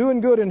verse? Doing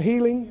good and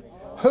healing.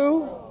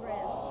 Who?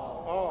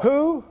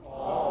 Who?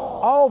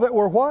 All that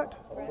were what?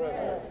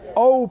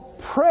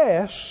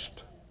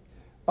 Oppressed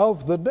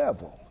of the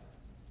devil.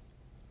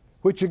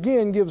 Which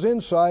again gives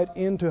insight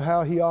into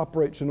how he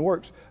operates and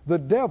works. The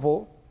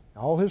devil,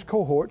 all his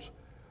cohorts,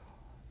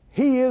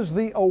 he is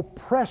the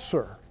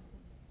oppressor.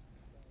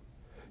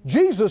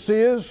 Jesus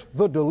is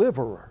the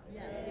deliverer.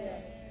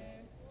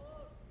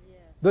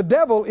 The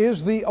devil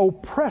is the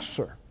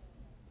oppressor.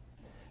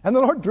 And the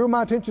Lord drew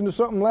my attention to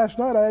something last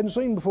night I hadn't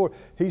seen before.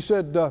 He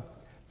said,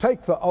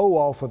 take the O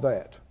off of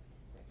that.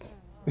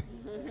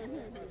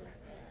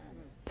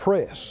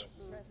 Press.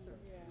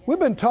 We've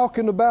been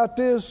talking about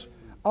this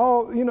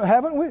all,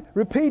 haven't we?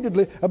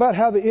 Repeatedly, about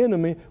how the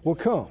enemy will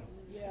come.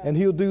 And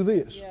he'll do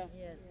this.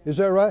 Is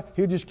that right?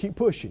 He'll just keep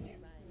pushing you.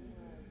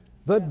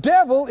 The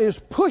devil is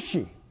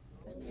pushy.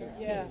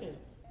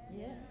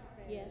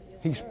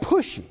 He's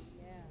pushy.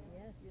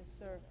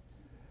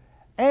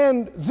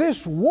 And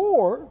this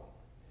war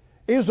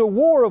is a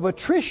war of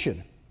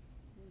attrition.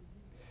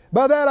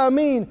 By that I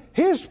mean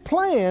his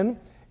plan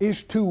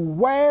is to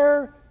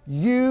wear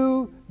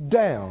you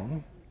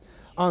down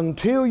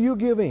until you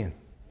give in.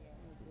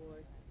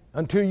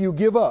 until you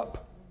give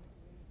up,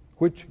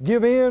 which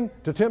give in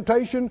to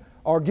temptation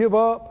or give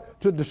up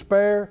to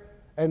despair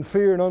and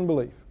fear and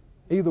unbelief.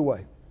 Either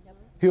way,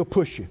 He'll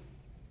push you.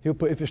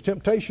 If it's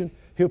temptation,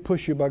 He'll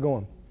push you by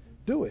going,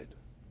 do it.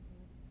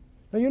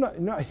 Now, you're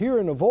not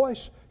hearing a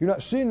voice, you're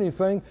not seeing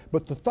anything,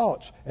 but the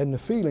thoughts and the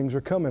feelings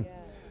are coming.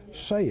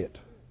 Say it.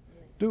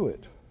 Do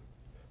it.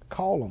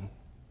 Call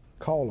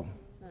them.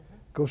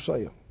 Go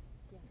say them.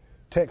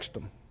 Text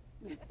them.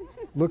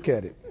 Look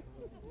at it.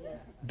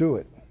 Do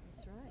it.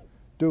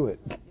 Do it.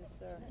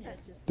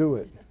 Do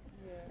it.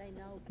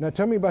 Now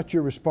tell me about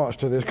your response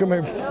to this. Come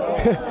here.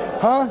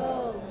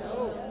 Huh?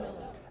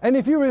 And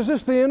if you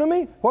resist the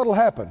enemy, what will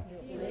happen?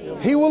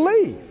 He will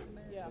leave.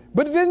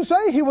 But it didn't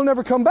say he will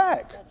never come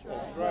back.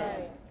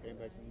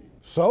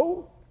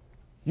 So,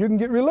 you can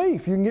get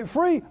relief, you can get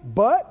free,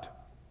 but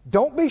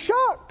don't be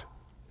shocked.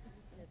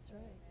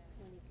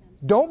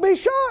 Don't be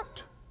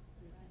shocked.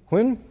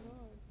 When?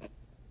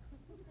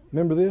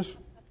 Remember this?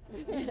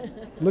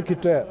 Look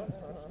at that.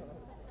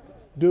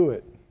 Do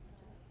it.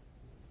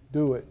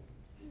 Do it.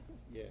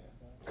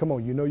 Come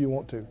on, you know you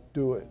want to.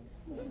 Do it.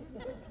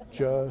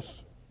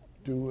 Just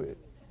do it.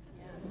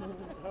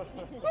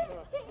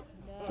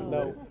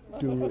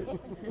 Do it.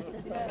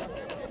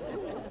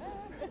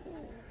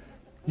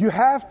 You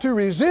have to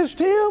resist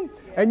him,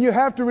 and you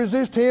have to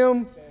resist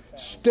him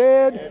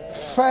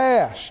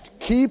steadfast.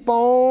 Keep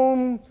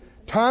on,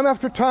 time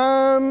after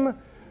time,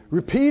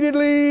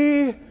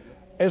 repeatedly,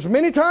 as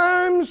many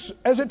times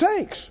as it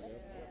takes,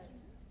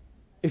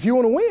 if you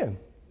want to win.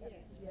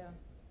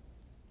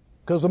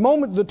 Because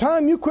the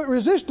time you quit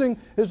resisting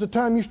is the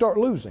time you start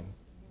losing.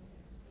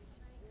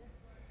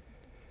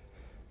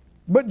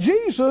 But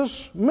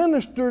Jesus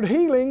ministered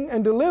healing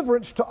and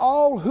deliverance to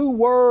all who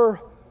were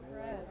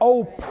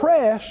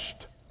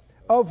oppressed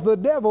of the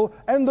devil.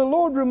 And the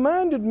Lord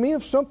reminded me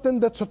of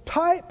something that's a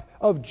type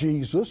of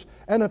Jesus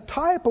and a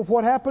type of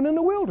what happened in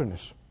the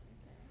wilderness.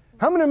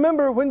 How many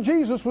remember when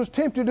Jesus was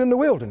tempted in the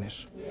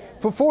wilderness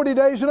for 40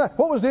 days and nights?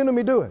 What was the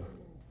enemy doing?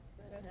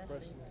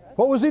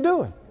 What was he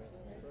doing?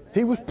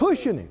 He was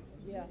pushing him.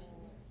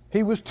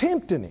 He was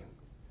tempting him.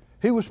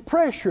 He was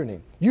pressuring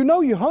him. You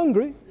know you're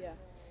hungry.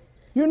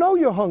 You know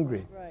you're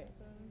hungry.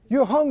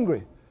 You're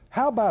hungry.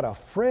 How about a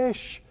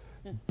fresh,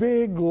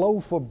 big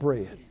loaf of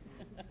bread?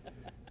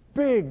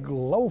 Big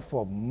loaf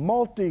of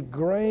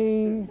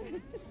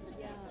multi-grain,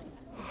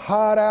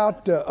 hot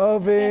out the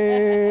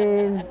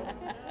oven,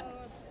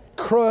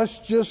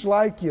 crust just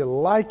like you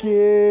like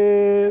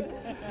it,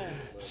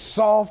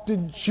 soft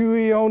and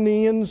chewy on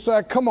the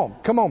inside. Come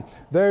on.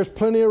 There's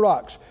plenty of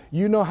rocks.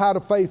 You know how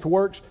the faith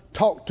works.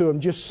 Talk to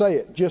them. Just say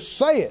it. Just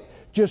say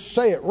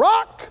it.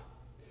 Rock,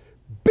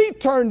 be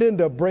turned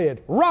into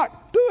bread.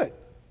 Rock, do it.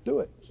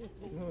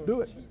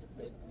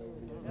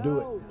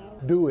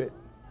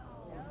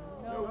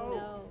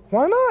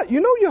 Why not?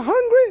 You know you're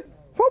hungry.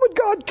 Why would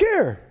God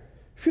care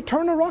if you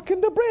turn a rock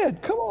into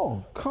bread?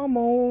 Come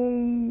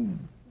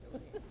on.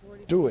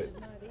 Do it.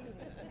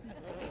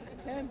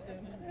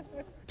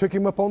 Took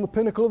him up on the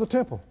pinnacle of the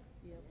temple.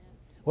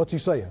 What's he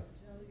saying?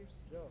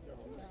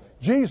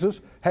 Jesus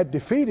had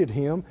defeated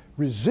him,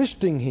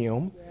 resisting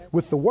him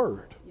with the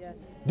word.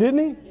 Didn't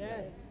he?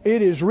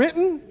 It is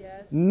written.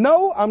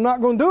 No, I'm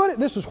not going to do it.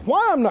 This is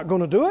why I'm not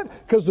going to do it.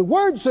 Because the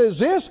word says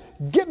this.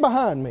 Get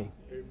behind me.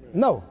 Amen.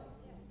 No.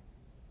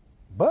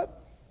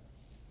 But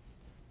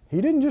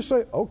he didn't just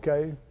say,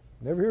 okay,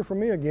 never hear from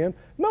me again.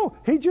 No,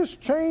 he just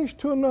changed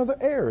to another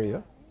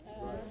area.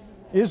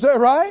 Is that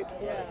right?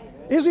 Yeah.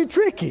 Is he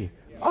tricky?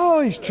 Oh,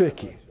 he's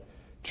tricky.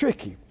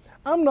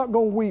 I'm not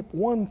going to weep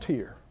one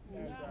tear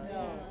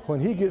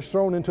when he gets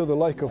thrown into the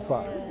lake of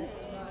fire.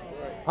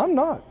 I'm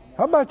not.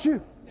 How about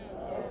you?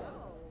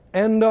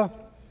 And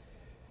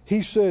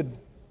he said,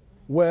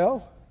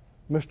 well,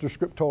 Mr.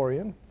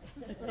 Scriptorian,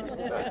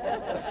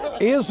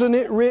 isn't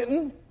it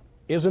written?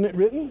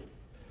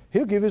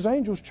 He'll give his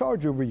angels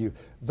charge over you.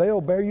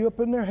 They'll bear you up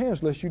in their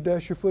hands lest you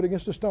dash your foot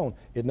against a stone.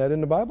 Isn't that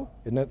in the Bible?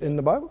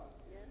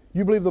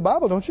 You believe the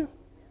Bible, don't you?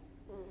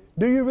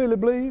 Do you really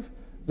believe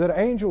that an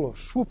angel will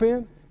swoop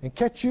in and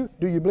catch you?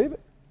 Do you believe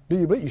it?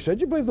 You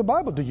said you believe the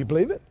Bible. Do you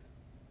believe it?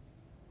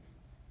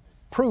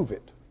 Prove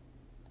it.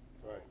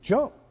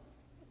 Jump.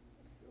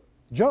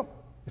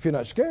 If you're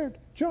not scared,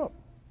 jump.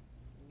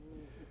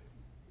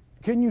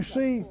 Can you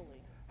see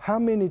how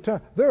many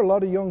times? There are a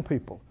lot of young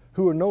people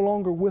who are no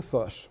longer with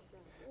us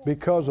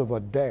because of a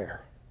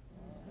dare.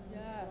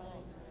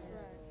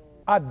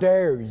 I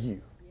dare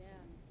you.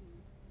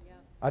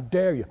 I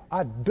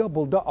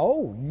double dog.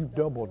 Oh, you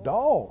double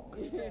dog.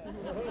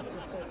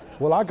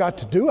 Well, I got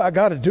to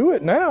do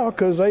it now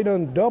because they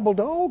done double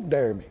dog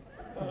dare me.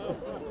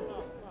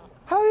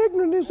 How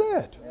ignorant is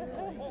that?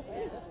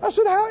 I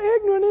said, how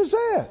ignorant is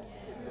that?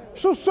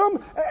 So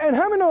and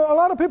how many, a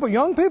lot of people,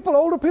 young people,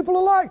 older people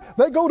alike,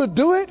 they go to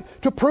do it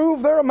to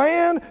prove they're a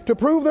man, to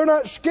prove they're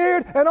not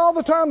scared, and all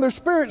the time their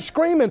spirit's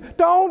screaming,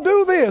 don't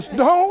do this,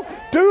 don't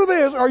do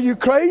this. Are you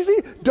crazy?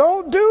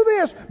 Don't do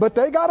this. But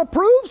they got to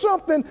prove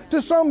something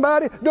to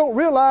somebody. Don't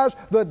realize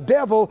the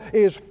devil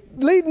is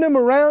leading them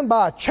around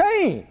by a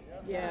chain.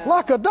 Yeah.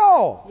 like a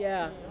dog.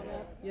 Yeah.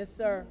 Yes,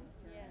 sir.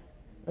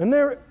 And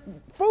they're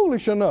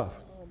foolish enough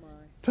Oh, my.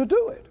 to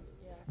do it.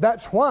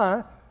 That's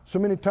why so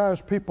many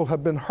times people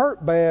have been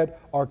hurt bad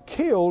or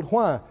killed.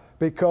 Why?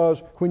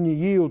 Because when you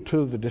yield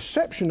to the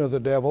deception of the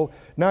devil,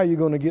 now you're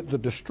going to get the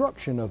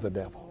destruction of the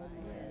devil.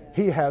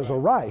 He has a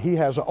right. He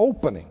has an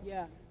opening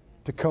Yeah.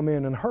 to come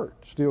in and hurt,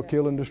 steal,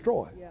 kill, and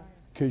destroy. Yeah.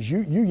 Because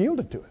you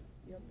yielded to it.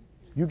 Yep.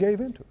 You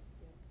gave into it.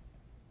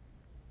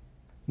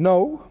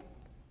 No,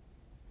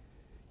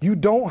 you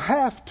don't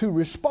have to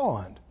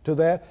respond to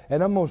that.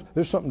 And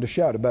there's something to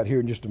shout about here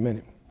in just a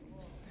minute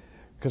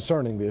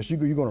concerning this. You're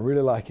going to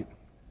really like it.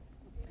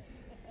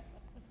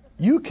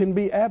 You can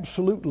be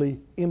absolutely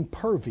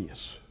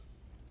impervious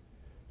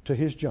to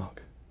his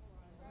junk.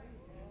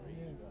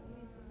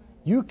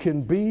 You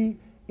can be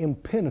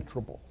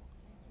impenetrable.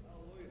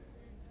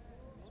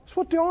 That's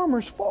what the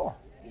armor's for.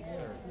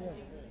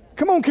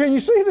 Come on, can you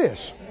see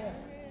this?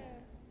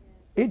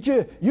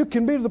 You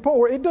can be to the point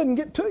where it doesn't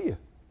get to you.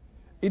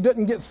 It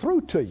doesn't get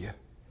through to you.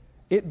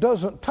 It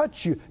doesn't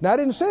touch you. Now, I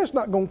didn't say it's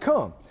not going to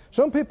come.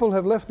 Some people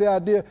have left the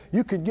idea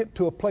you could get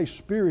to a place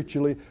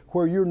spiritually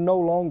where you're no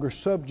longer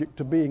subject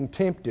to being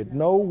tempted.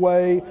 No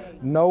way,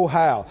 no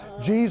how.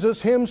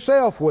 Jesus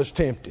himself was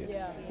tempted.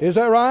 Yeah. Is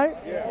that right?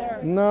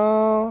 Yes, sir.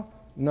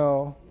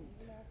 No.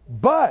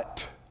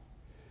 But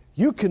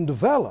you can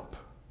develop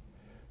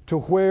to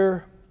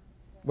where,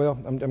 well,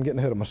 I'm getting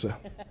ahead of myself.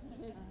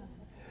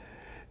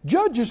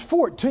 Judges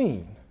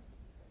 14.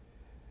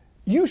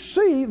 You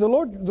see, the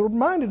Lord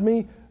reminded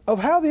me of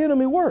how the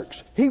enemy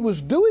works. He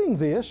was doing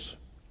this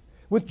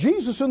with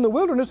Jesus in the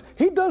wilderness.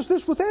 He does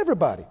this with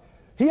everybody.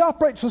 He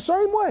operates the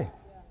same way.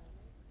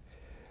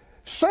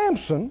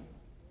 Samson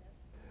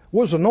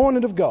was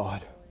anointed of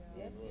God.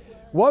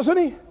 Wasn't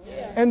he?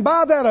 And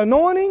by that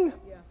anointing,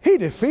 he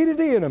defeated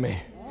the enemy.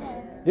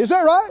 Is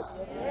that right?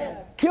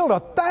 Killed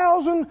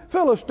 1,000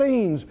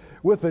 Philistines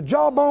with the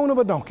jawbone of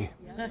a donkey.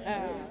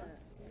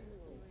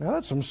 Now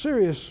that's some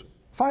serious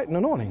fighting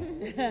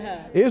anointing,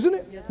 isn't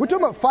it? Yes, we're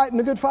talking about fighting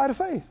a good fight of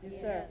faith.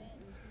 Yes, sir.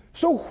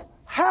 So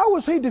how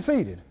was he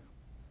defeated?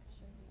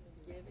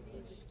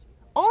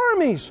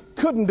 Armies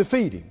couldn't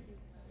defeat him.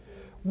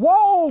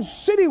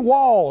 City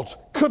walls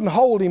couldn't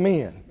hold him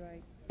in.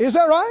 Right. Is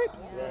that right?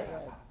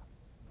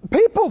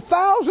 People,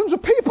 thousands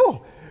of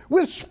people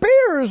with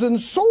spears and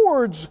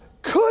swords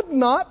could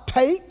not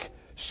take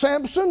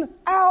Samson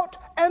out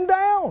and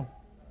down.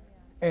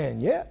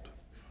 And yet,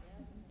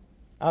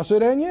 I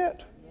said, and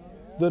yet,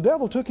 the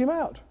devil took him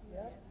out.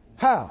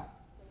 How?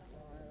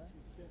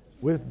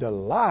 With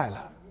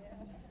Delilah.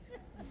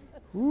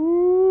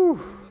 Ooh.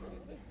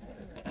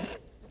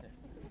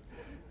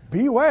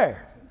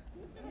 Beware.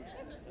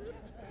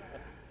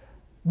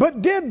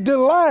 But did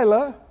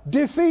Delilah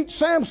defeat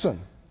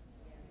Samson?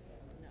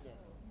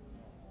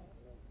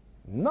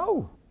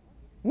 No.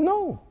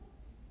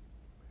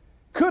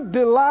 Could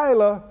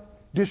Delilah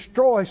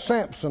destroy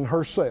Samson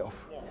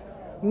herself?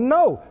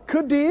 No.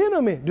 Could the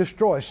enemy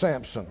destroy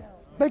Samson?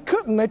 They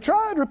couldn't. They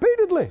tried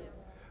repeatedly.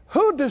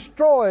 Who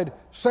destroyed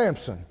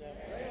Samson?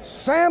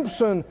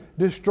 Samson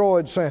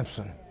destroyed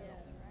Samson.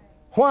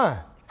 Why?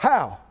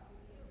 How?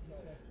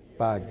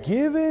 By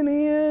giving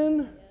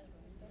in,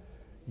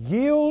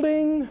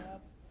 yielding,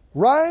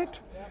 right,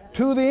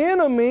 to the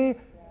enemy,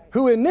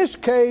 who in this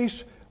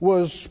case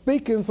was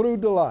speaking through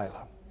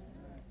Delilah.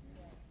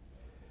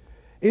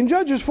 In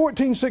Judges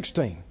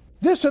 14:16,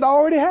 this had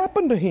already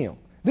happened to him.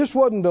 This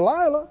wasn't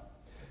Delilah.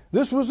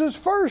 This was his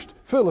first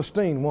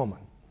Philistine woman.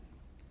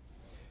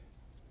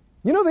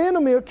 You know, the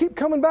enemy will keep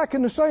coming back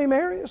in the same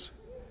areas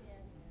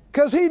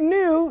because he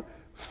knew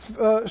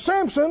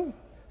Samson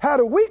had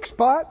a weak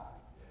spot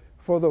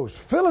for those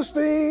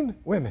Philistine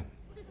women.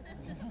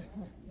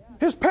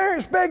 His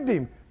parents begged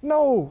him,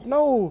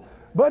 no,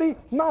 buddy,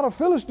 not a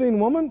Philistine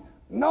woman.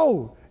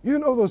 No, you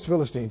know those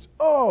Philistines.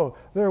 Oh,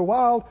 they're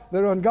wild,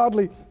 they're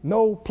ungodly.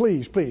 No,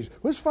 please.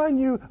 Let's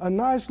find you a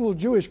nice little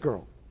Jewish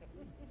girl.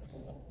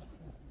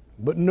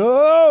 But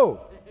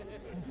no.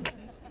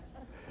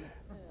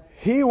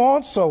 He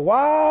wants a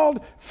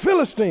wild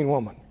Philistine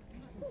woman.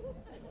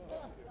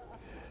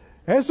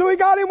 And so he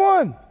got him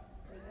one.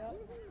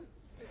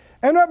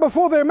 And right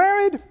before they're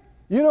married,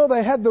 you know,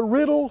 they had the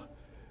riddle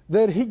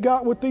that he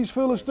got with these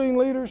Philistine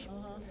leaders.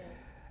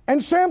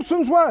 And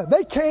Samson's wife,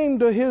 they came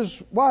to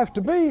his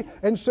wife-to-be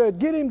and said,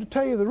 get him to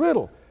tell you the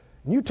riddle.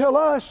 And you tell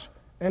us,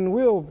 and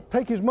we'll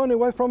take his money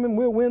away from him,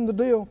 we'll win the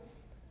deal.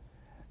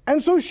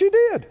 And so she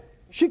did.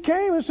 She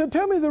came and said,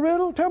 tell me the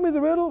riddle.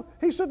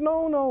 He said,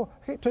 no,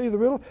 I can't tell you the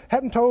riddle.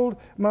 Hadn't told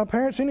my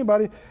parents,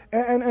 anybody.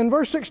 And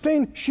verse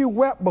 16, she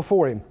wept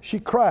before him. She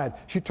cried.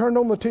 She turned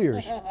on the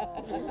tears.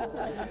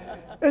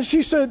 And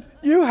she said,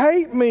 you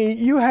hate me.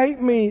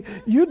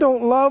 You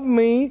don't love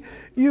me.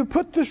 You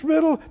put this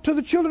riddle to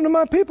the children of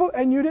my people,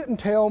 and you didn't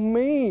tell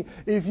me.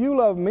 If you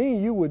love me,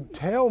 you would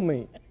tell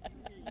me.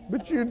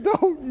 But you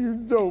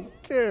don't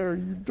care.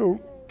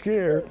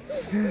 care.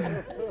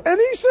 And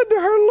he said to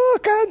her,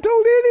 look, I hadn't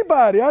told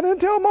anybody. I didn't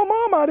tell my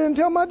mama. I didn't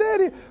tell my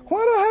daddy.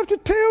 Why do I have to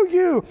tell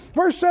you?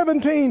 Verse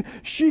 17,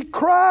 she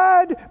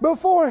cried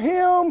before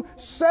him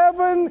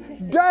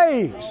 7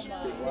 days.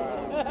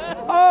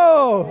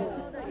 Oh.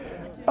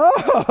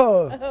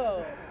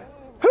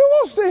 Who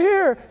wants to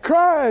hear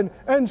crying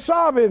and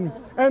sobbing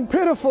and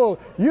pitiful,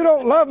 you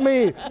don't love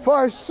me,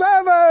 for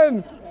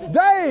 7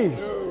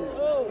 days?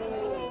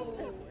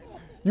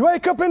 You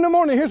wake up in the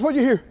morning, here's what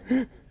you hear.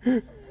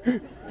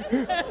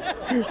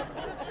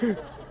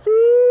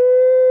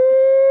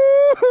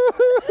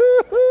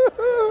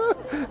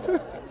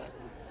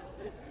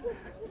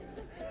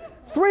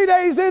 3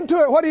 days into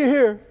it, what do you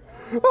hear?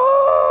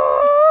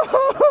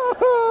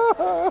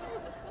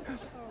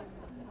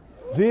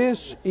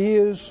 This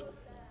is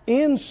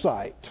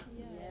insight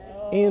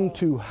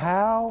into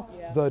how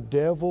the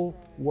devil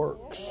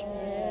works.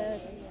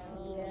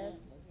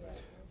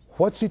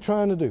 What's he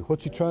trying to do?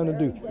 What's he trying to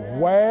do?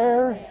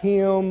 Wear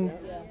him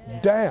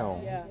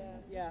down.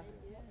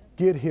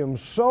 Get him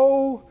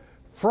so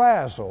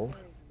frazzled,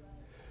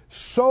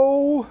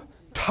 so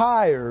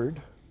tired,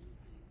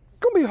 it's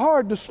going to be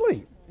hard to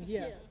sleep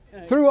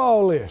through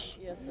all this.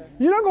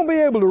 You're not going to be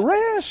able to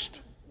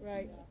rest.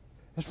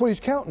 That's what he's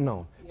counting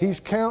on. He's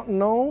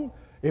counting on,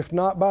 if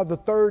not by the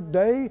 3rd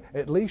day,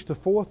 at least the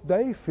 4th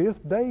day,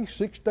 5th day,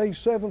 6th day,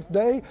 7th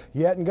day.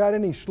 You hadn't got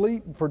any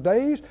sleep for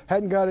days,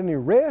 hadn't got any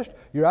rest.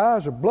 Your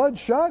eyes are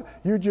bloodshot.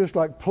 You're just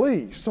like,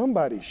 please,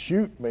 somebody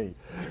shoot me.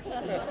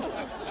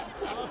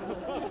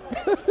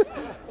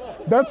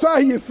 That's how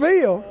you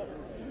feel.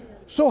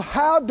 So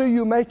how do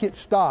you make it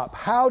stop?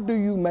 How do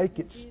you make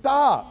it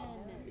stop?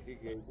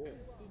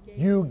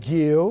 You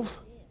give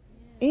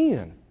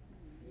in.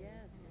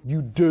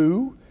 You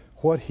do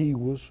what he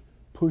was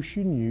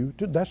pushing you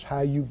to. That's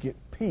how you get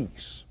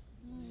peace.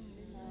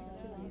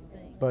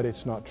 But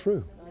it's not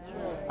true.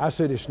 I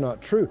said it's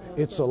not true.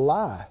 It's a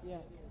lie.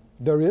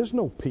 There is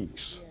no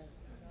peace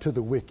to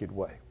the wicked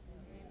way.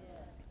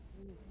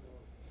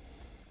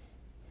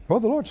 Well,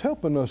 the Lord's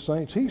helping us,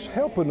 saints. He's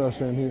helping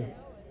us in here.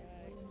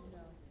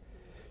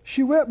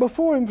 She wept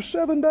before him for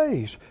 7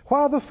 days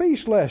while the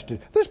feast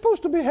lasted. They're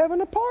supposed to be having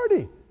a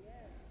party.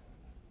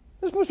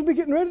 They're supposed to be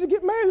getting ready to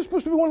get married. It's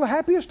supposed to be one of the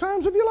happiest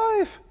times of your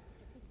life.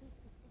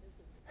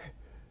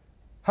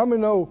 How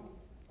many know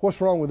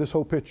what's wrong with this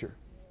whole picture?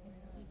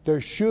 There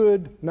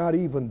should not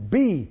even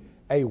be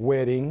a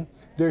wedding.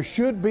 There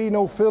should be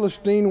no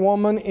Philistine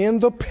woman in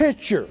the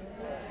picture.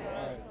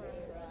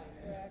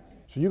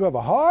 So you have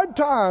a hard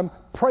time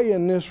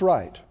praying this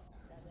right.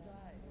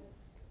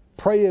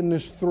 Praying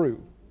this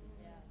through.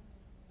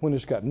 When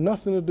it's got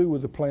nothing to do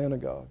with the plan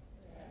of God.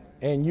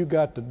 And you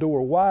got the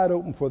door wide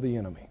open for the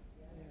enemy.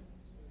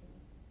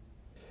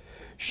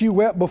 She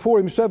wept before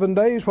him 7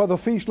 days while the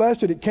feast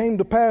lasted. It came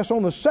to pass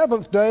on the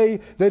 7th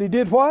day that he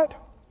did what?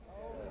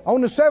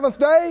 On the 7th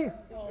day?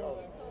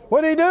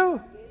 What did he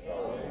do?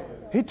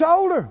 He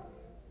told her.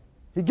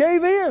 He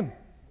gave in.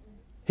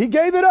 He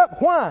gave it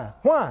up. Why?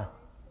 Why?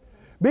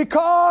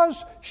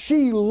 Because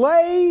she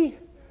lay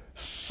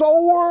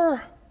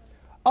sore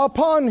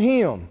upon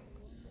him.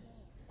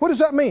 What does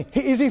that mean?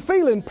 Is he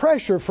feeling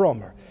pressure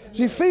from her? Is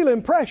he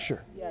feeling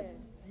pressure? Yes.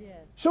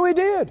 So he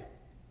did.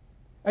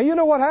 And you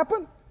know what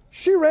happened?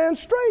 She ran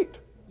straight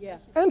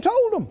and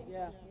told him.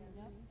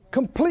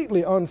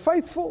 Completely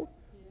unfaithful.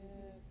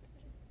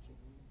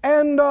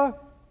 And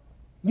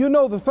you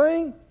know the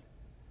thing?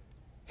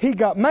 He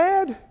got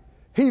mad.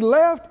 He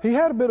left. He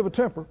had a bit of a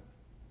temper.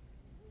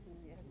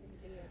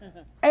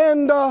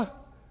 And,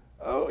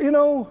 you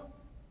know,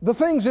 the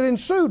things that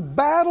ensued,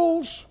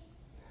 battles,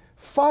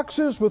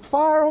 foxes with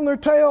fire on their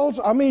tails.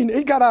 I mean,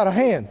 it got out of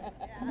hand.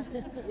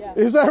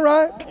 Is that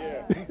right?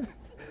 Yeah.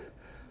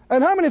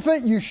 And how many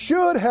think you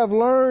should have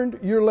learned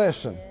your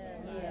lesson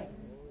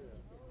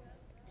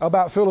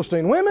about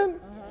Philistine women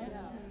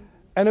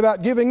and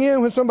about giving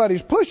in when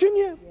somebody's pushing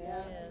you?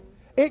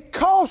 It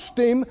cost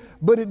him,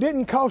 but it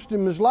didn't cost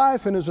him his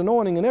life and his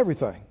anointing and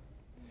everything.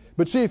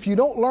 But see, if you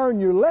don't learn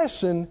your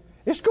lesson,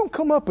 it's going to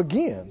come up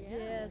again.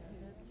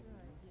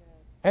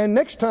 And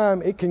next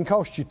time, it can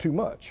cost you too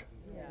much.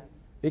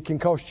 It can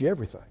cost you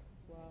everything.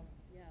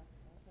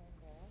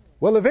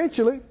 Well,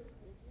 eventually,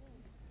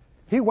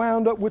 he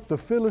wound up with the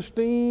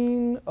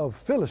Philistine of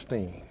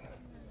Philistine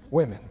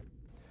women,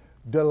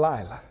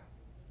 Delilah.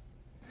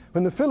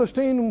 When the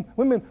Philistine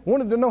women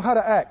wanted to know how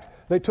to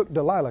act, they took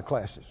Delilah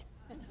classes.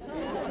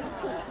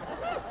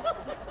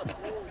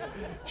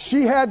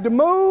 She had the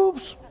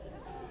moves.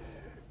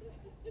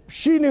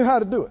 She knew how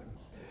to do it.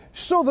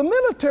 So the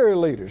military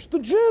leaders, the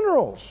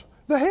generals,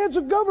 the heads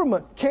of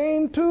government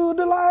came to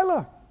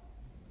Delilah.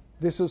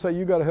 This is how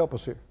you got to help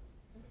us here.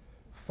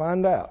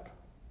 Find out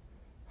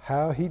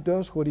how he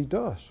does what he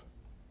does.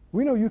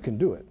 We know you can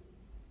do it.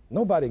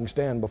 Nobody can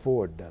stand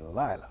before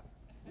Delilah.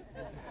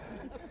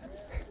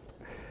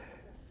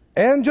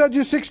 And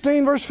Judges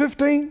 16, verse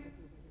 15.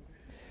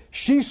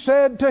 She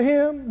said to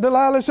him,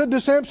 Delilah said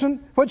to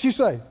Samson, what'd she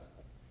say?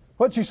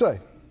 What'd she say?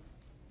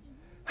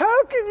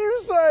 How can you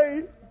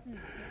say,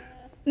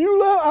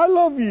 I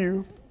love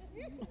you,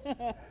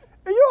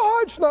 Your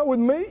heart's not with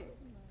me.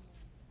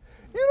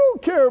 You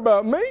don't care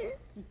about me.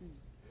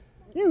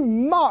 You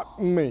mocked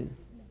me.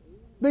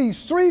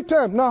 These 3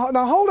 times.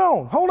 Now hold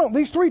on.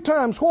 These 3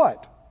 times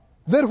what?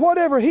 That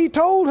whatever he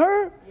told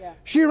her,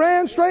 she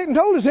ran straight and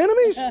told his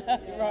enemies?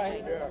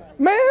 Right.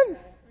 Man,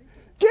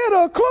 get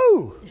a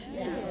clue.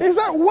 Is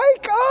that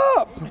wake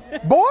up,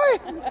 boy?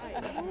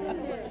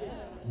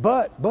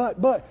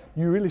 But,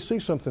 you really see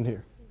something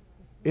here.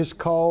 It's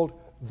called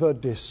the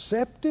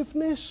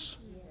deceptiveness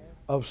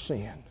of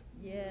sin.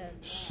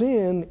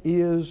 Sin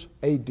is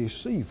a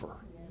deceiver.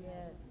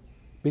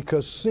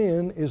 Because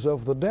sin is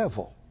of the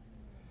devil.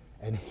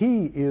 And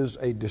he is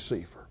a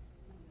deceiver.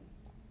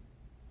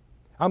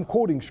 I'm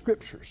quoting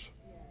scriptures.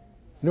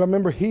 You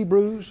remember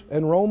Hebrews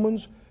and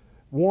Romans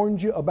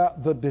warned you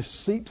about the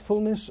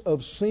deceitfulness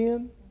of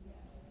sin?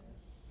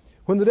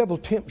 When the devil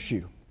tempts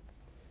you,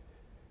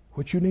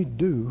 what you need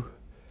to do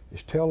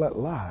is tell that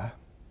lie,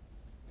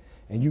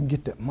 and you can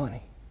get that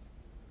money.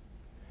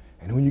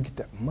 And when you get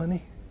that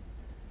money,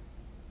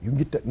 you can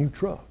get that new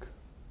truck.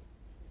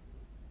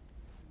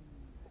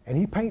 And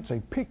he paints a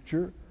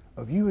picture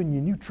of you and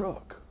your new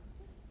truck.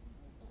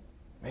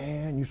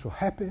 Man, you're so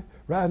happy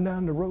riding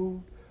down the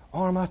road,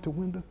 arm out the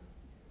window.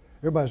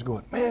 Everybody's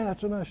going, man,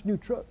 that's a nice new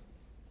truck.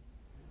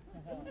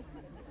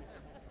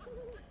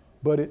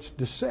 But it's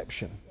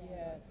deception.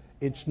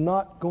 It's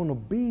not going to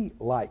be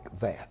like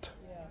that.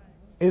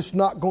 It's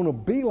not going to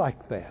be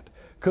like that.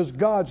 Because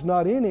God's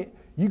not in it,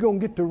 you're going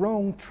to get the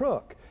wrong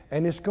truck.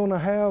 And it's going to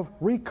have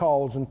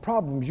recalls and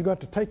problems. You've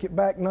got to take it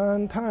back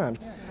 9 times.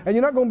 And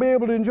you're not going to be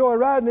able to enjoy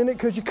riding in it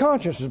because your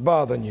conscience is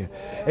bothering you.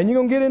 And you're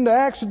going to get into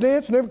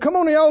accidents. And come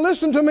on, y'all,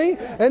 listen to me.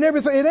 And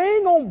everything. It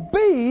ain't going to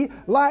be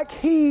like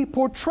he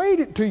portrayed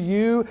it to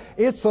you.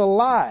 It's a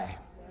lie.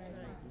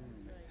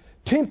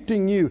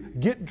 Tempting you.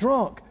 Get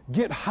drunk.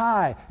 Get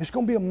high. It's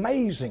going to be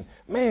amazing.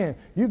 Man,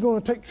 you're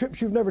going to take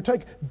trips you've never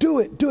taken. Do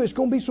it. It's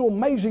going to be so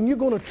amazing. You're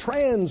going to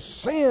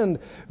transcend.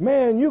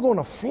 Man, you're going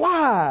to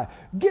fly.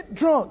 Get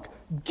drunk.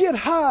 Get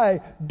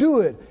high. Do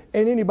it.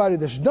 And anybody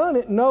that's done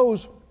it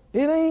knows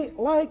it ain't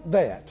like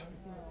that.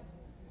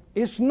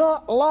 It's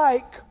not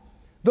like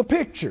the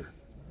picture.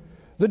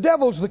 The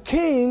devil's the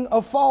king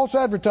of false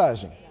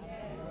advertising.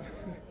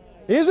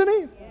 Isn't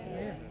he?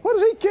 What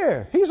does he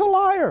care? He's a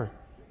liar.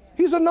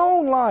 He's a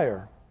known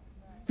liar.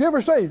 If you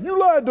ever say, you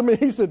lied to me,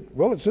 he said,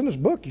 well, it's in this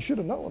book. You should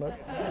have known it.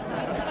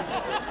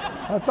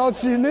 I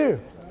thought you knew.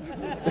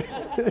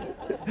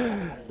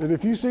 And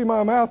if you see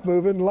my mouth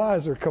moving,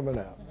 lies are coming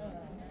out.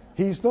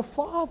 He's the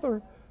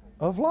father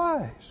of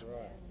lies.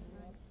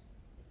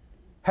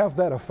 Have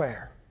that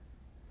affair.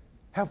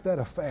 Have that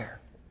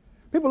affair.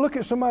 People look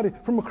at somebody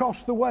from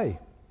across the way.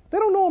 They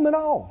don't know them at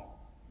all.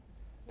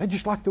 They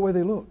just like the way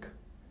they look.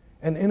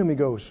 And the enemy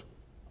goes,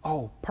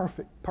 oh,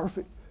 perfect.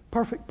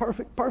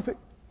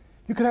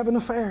 You could have an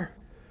affair.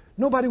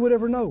 Nobody would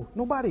ever know.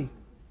 Nobody.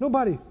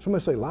 Somebody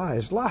say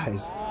lies.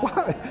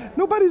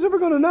 Nobody's ever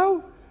going to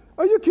know.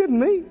 Are you kidding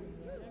me?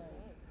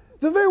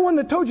 The very one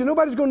that told you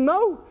nobody's going to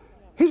know,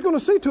 he's going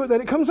to see to it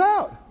that it comes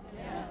out.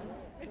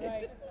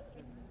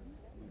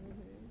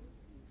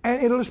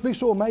 And it'll just be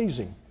so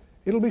amazing.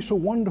 It'll be so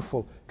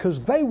wonderful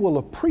because they will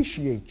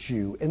appreciate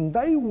you and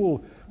they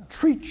will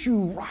treat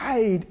you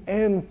right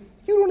and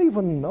you don't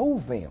even know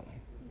them.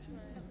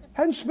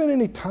 Hadn't spent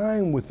any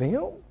time with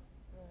them.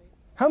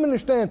 How many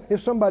understand if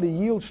somebody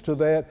yields to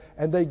that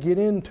and they get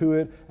into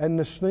it and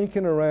the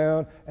sneaking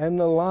around and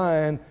the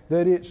lying,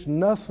 that it's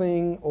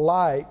nothing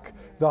like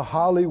the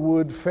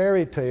Hollywood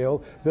fairy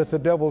tale that the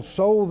devil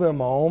sold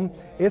them on?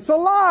 It's a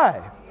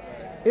lie.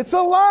 It's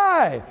a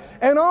lie.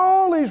 And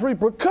all these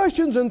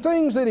repercussions and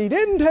things that he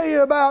didn't tell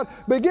you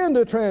about begin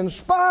to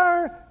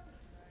transpire.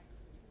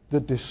 The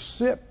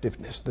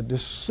deceptiveness, the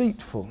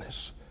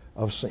deceitfulness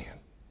of sin.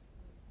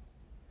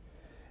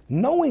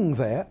 Knowing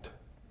that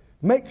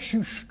makes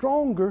you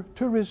stronger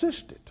to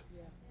resist it.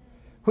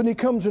 When he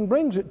comes and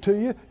brings it to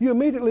you, you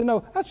immediately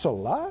know, that's a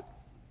lie.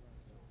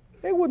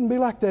 It wouldn't be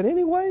like that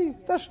anyway.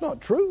 That's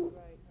not true.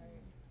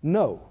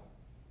 No.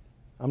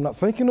 I'm not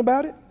thinking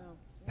about it.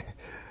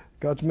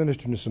 God's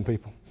ministering to some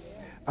people.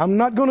 I'm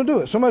not going to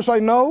do it. Somebody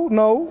say no.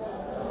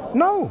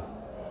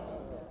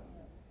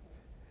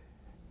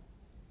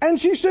 And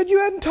she said,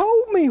 you hadn't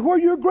told me where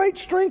your great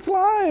strength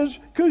lies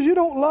because you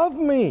don't love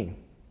me.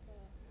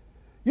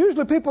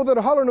 Usually people that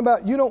are hollering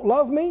about you don't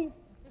love me,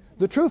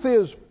 the truth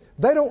is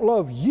they don't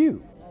love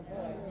you.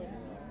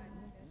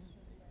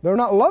 They're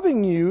not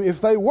loving you.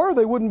 If they were,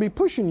 they wouldn't be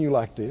pushing you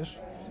like this,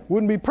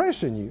 wouldn't be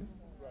pressing you.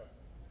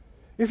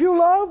 If you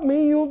love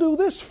me, you'll do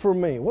this for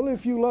me. Well,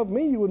 if you love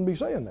me, you wouldn't be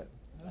saying that.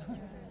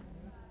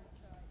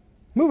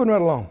 Moving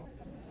right along.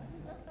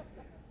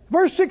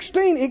 Verse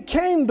 16, it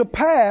came to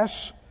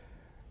pass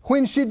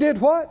when she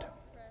did what?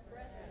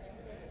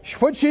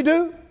 What'd she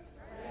do?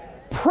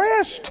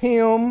 Pressed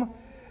him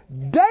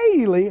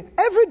daily,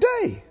 every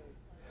day,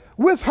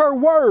 with her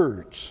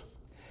words,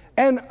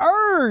 and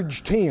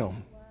urged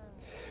him,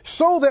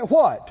 so that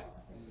what?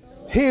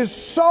 His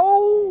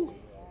soul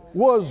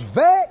was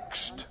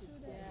vexed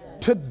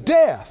to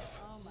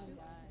death.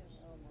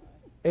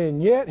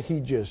 And yet he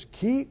just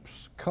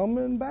keeps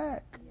coming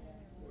back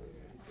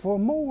for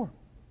more.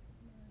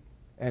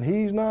 And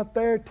he's not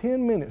there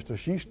 10 minutes till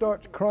she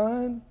starts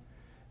crying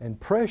and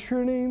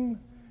pressuring him.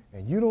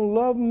 And you don't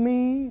love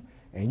me.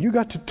 And you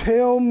got to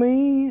tell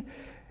me.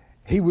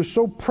 He was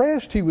so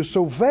pressed. He was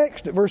so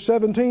vexed. At verse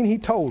 17, he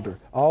told her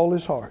all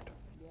his heart.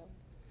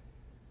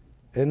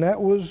 And that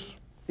was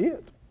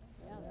it.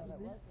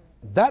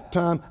 That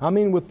time,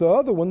 with the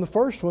other one, the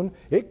first one,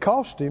 it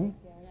cost him.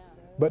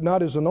 But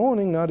not his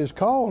anointing, not his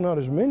call, not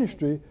his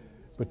ministry.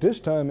 But this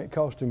time it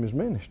cost him his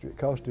ministry. It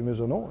cost him his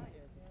anointing.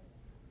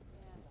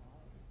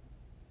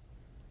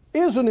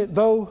 Isn't it,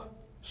 though,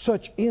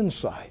 such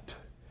insight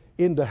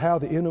into how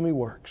the enemy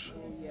works?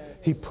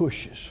 He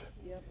pushes.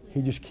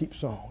 He just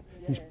keeps on.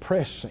 He's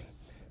pressing,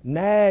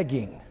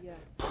 nagging,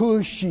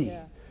 pushy,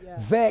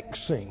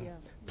 vexing,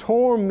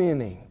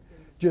 tormenting.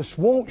 Just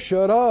won't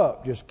shut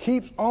up. Just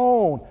keeps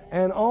on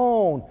and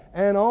on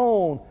and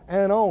on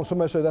and on.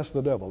 Somebody say, that's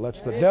the devil.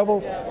 That's the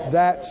devil.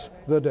 That's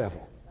the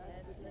devil.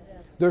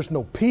 There's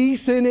no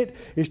peace in it.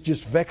 It's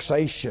just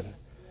vexation.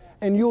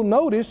 And you'll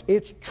notice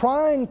it's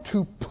trying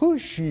to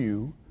push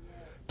you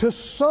to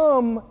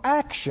some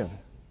action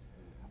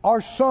or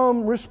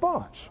some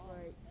response.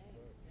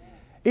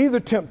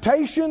 Either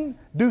temptation,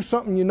 do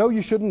something you know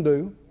you shouldn't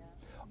do,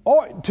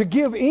 or to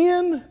give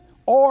in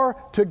or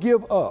to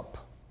give up.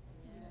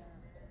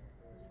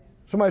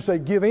 Somebody say,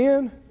 give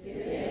in.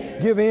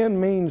 Give in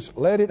means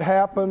let it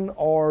happen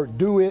or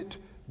do it.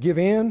 Give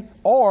in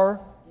or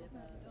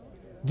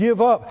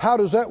give up. How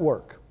does that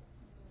work?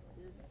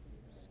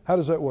 How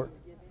does that work?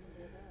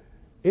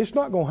 It's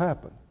not going to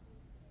happen.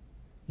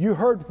 You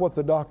heard what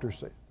the doctor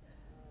said.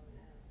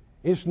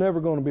 It's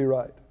never going to be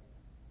right.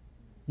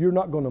 You're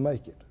not going to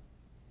make it.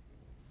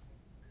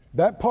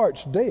 That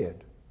part's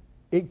dead.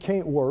 It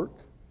can't work.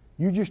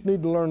 You just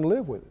need to learn to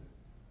live with it.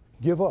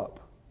 Give up.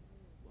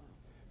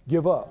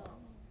 Give up.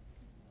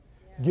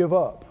 Give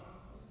up.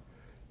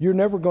 You're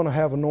never going to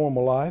have a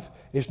normal life.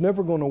 It's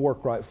never going to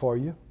work right for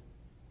you.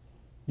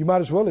 You might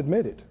as well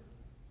admit it.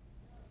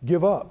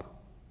 Give up.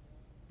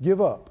 Give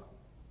up.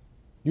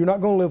 You're not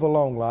going to live a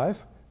long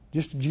life.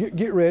 Just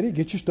get ready.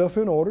 Get your stuff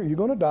in order. You're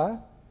going to die.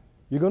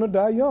 You're going to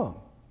die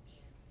young.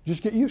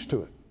 Just get used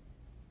to it.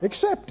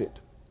 Accept it.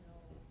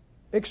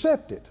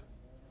 Accept it.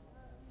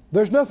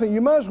 There's nothing.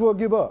 You might as well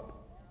give up.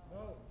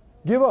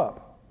 Give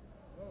up.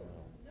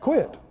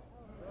 Quit.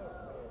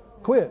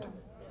 Quit.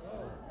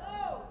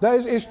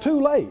 It's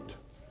too late.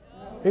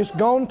 It's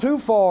gone too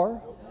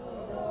far.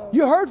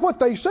 You heard what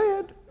they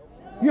said.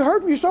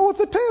 You saw what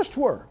the tests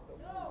were.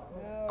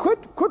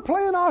 Quit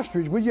playing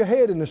ostrich with your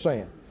head in the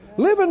sand.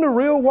 Live in the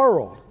real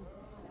world.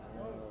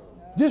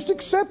 Just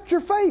accept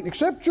your fate.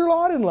 Accept your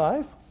lot in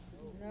life.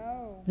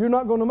 You're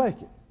not going to make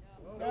it.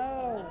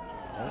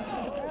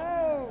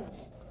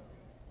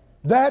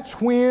 That's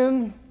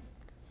when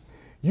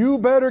you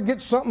better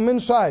get something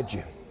inside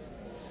you.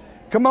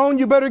 Come on,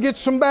 you better get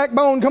some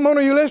backbone. Come on,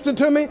 are you listening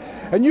to me?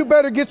 And you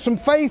better get some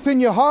faith in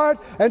your heart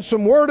and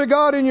some Word of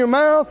God in your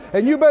mouth.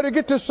 And you better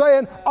get to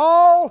saying,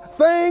 all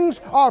things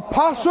are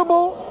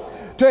possible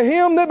to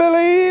him that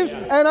believes,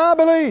 and I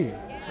believe.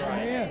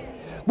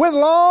 With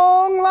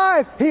long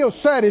life, he'll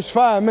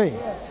satisfy me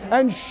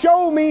and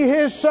show me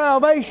his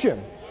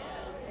salvation.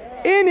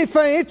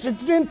 Anything, it's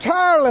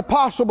entirely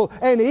possible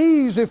and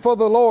easy for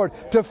the Lord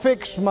to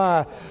fix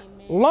my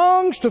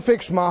lungs, to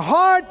fix my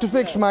heart, to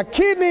fix my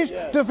kidneys,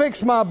 to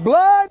fix my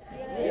blood.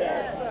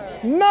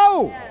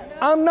 No,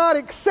 I'm not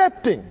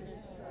accepting.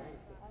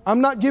 I'm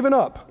not giving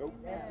up.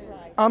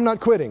 I'm not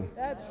quitting.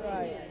 That's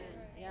right.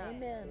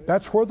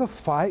 That's where the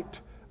fight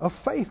of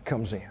faith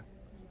comes in.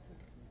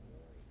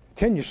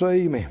 Can you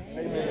say amen?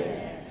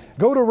 Amen.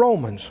 Go to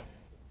Romans.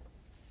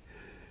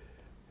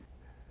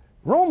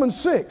 Romans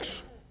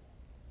 6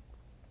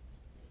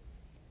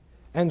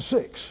 and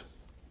 6.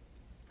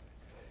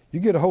 You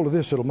get a hold of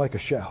this, it'll make a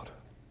shout.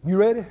 You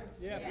ready?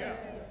 Yeah.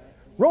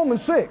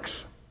 Romans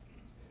 6.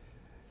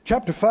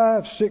 Chapter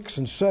 5, 6,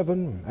 and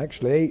 7,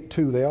 actually 8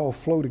 too, they all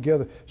flow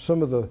together.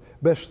 Some of the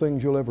best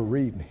things you'll ever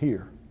read and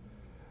hear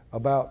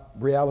about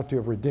reality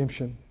of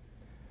redemption,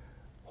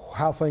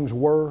 how things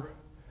were,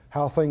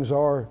 how things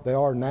are, they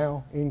are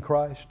now in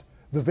Christ,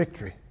 the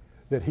victory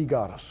that he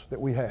got us, that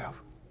we have.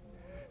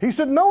 He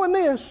said, knowing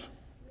this,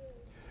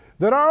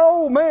 that our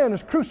old man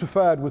is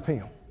crucified with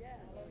him.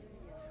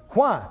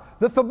 Why?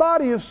 That the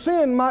body of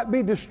sin might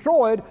be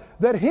destroyed,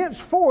 that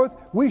henceforth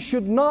we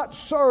should not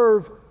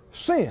serve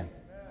sin.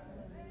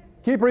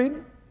 Keep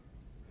reading.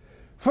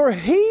 For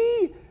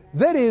he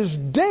that is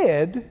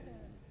dead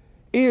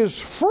is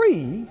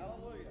free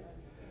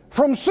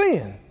from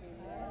sin.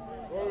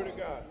 Glory to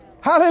God.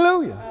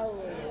 Hallelujah.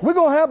 We're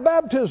going to have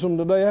baptism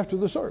today after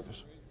the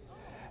service.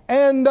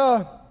 And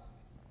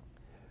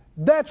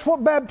that's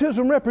what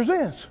baptism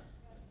represents.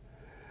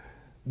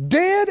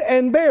 Dead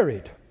and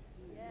buried.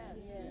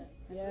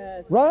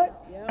 Yes. Right?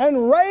 Yep.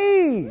 And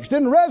raised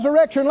in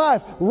resurrection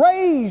life.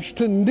 Raised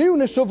to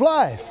newness of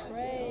life.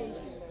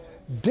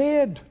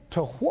 Dead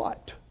to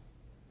what?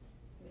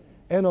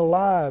 And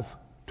alive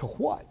to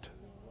what?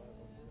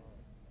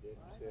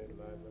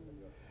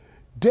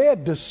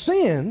 dead to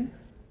sin,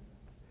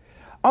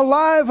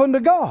 alive unto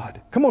God.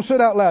 Come on, say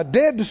it out loud.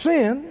 Dead to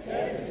sin,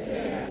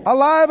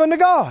 alive unto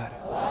God.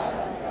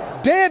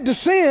 Dead to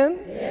sin,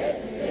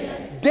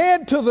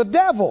 dead to the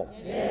devil.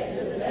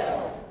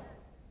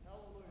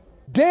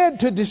 Dead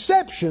to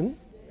deception.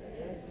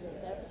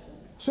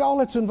 See, all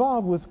that's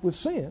involved with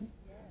sin.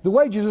 The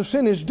wages of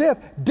sin is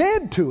death.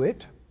 Dead to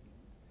it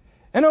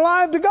and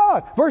alive to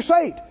God. Verse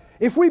 8.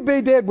 If we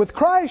be dead with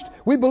Christ,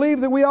 we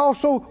believe that we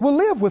also will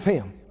live with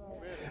Him.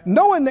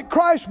 Knowing that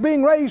Christ,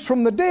 being raised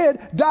from the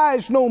dead,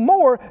 dies no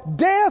more,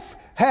 death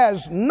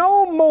has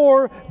no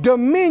more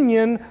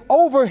dominion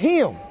over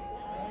Him.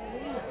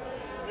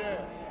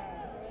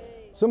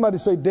 Somebody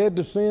say, dead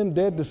to sin,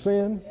 dead to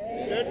sin.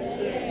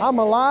 I'm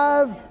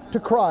alive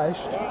to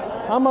Christ.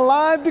 I'm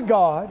alive to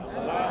God.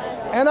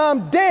 And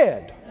I'm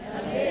dead.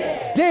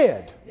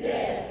 Dead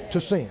to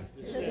sin.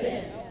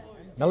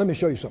 Now let me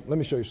show you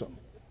something.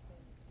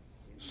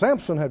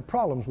 Samson had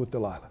problems with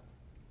Delilah.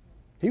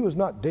 He was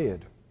not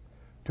dead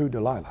to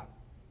Delilah.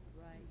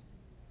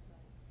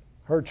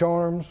 Her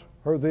charms,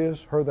 her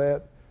this, her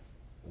that,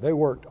 they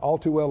worked all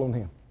too well on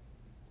him.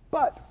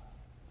 But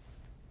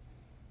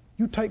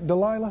you take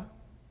Delilah,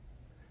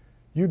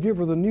 you give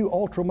her the new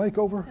ultra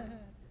makeover,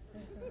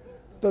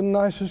 the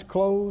nicest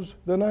clothes,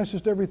 the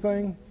nicest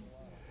everything,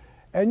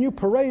 and you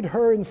parade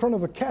her in front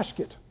of a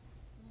casket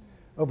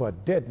of a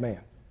dead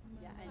man.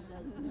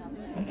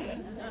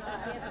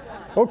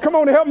 Oh, come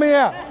on, help me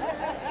out.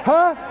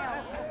 Huh?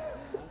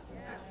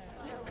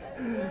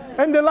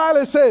 And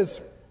Delilah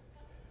says,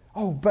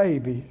 oh,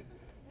 baby,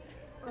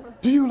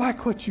 do you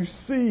like what you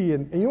see?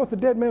 And you know what the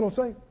dead man will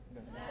say?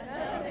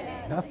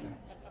 Nothing.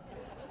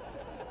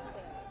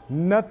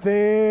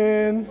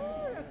 Nothing.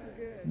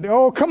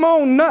 Oh, come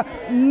on.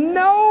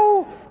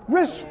 No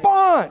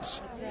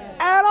response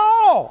at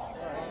all.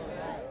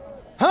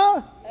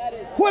 Huh?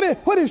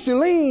 What if she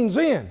leans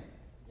in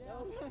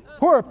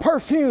where her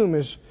perfume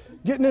is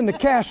getting in the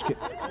casket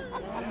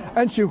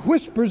and she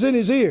whispers in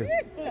his ear?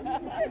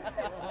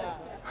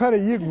 Honey,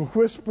 you can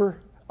whisper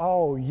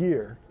all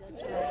year.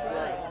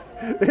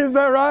 Is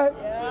that right?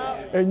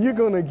 And you're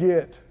going to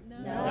get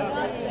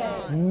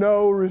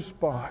no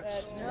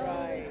response.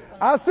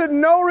 I said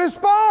no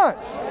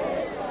response.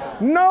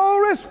 No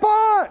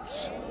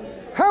response.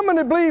 How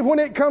many believe when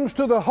it comes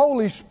to the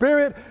Holy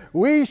Spirit,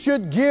 we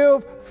should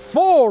give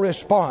full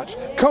response,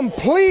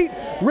 complete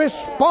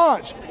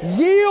response,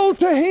 yield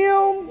to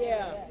Him,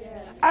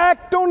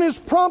 act on His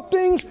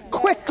promptings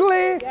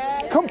quickly,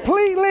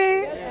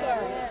 completely?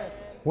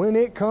 When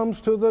it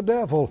comes to the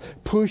devil,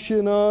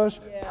 pushing us,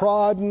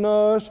 prodding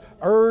us,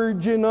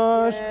 urging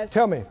us,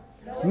 tell me,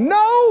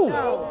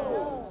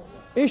 no!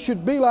 It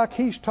should be like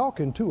he's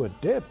talking to a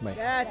dead man.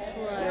 That's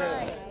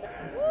right.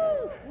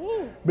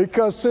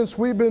 Because since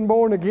we've been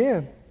born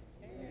again,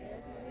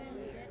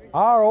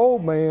 our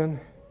old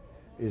man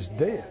is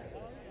dead.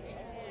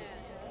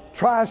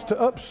 Tries to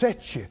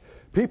upset you.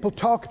 People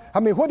talk.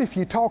 I mean, what if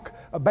you talk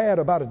bad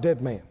about a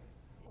dead man?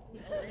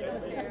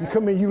 You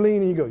come in, you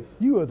lean and you go,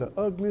 you are the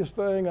ugliest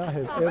thing I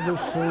have ever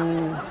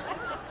seen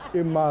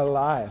in my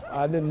life.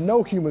 I didn't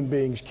know human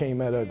beings came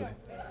that ugly.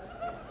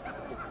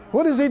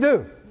 What does he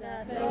do?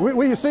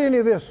 Will you see any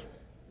of this?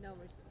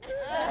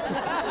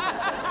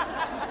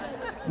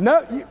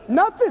 No,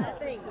 nothing.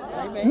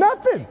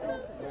 Nothing.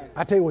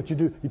 I tell you what you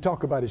do. You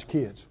talk about his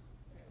kids.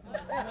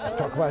 Let's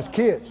talk about his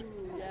kids.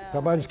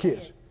 Talk about his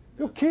kids.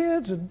 Your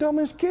kids are the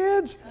dumbest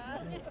kids.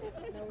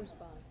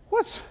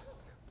 What's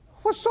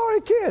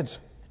sorry kids?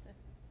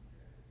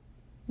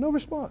 No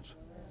response.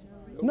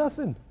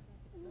 Nothing.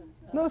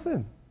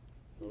 Nothing.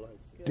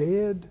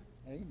 Dead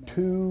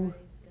to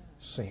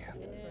sin.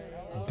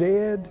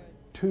 Dead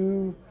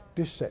to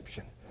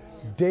deception.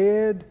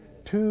 Dead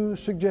to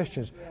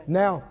suggestions.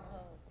 Now,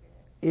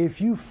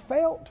 if you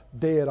felt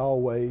dead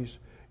always,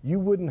 you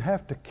wouldn't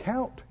have to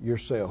count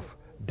yourself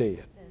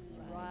dead.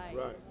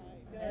 Right.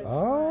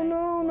 Oh,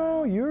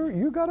 no.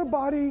 You got a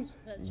body.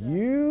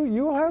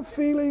 You'll have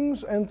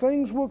feelings and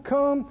things will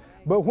come.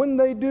 But when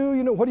they do,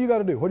 you know, what do you got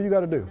to do? What do you got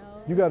to do?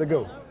 You got to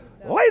go.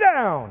 Lay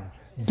down,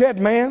 dead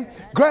man.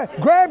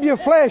 Grab your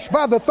flesh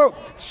by the throat.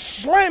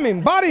 Slam him,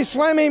 body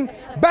slam him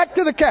back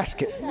to the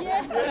casket.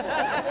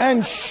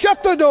 And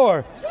shut the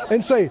door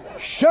and say,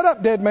 shut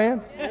up, dead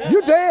man.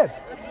 You're dead.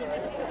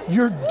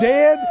 You're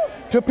dead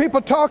to people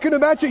talking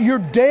about you. You're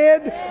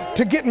dead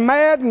to getting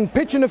mad and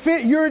pitching a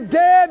fit. You're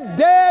dead.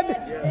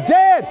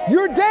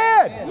 You're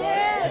dead.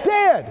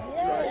 Dead.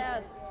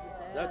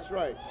 That's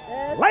right.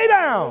 Lay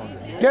down,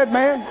 dead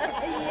man.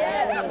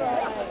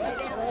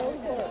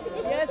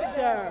 Yes,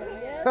 sir.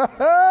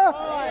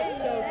 Oh, it's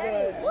so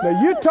good.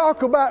 Now you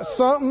talk about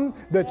something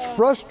that's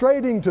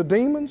frustrating to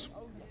demons.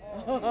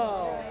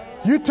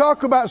 You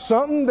talk about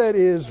something that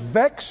is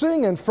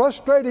vexing and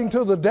frustrating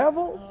to the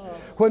devil.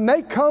 When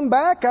they come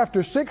back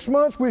after 6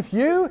 months with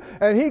you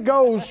and he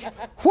goes,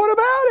 what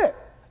about it?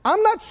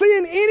 I'm not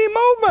seeing any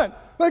movement.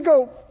 They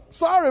go,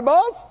 sorry,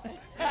 boss.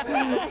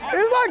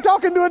 It's like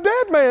talking to a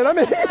dead man. I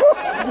mean, he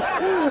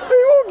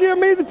won't give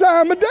me the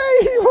time of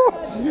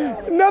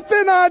day.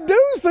 Nothing I do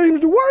seems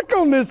to work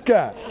on this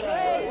guy.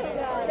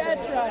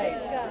 That's right.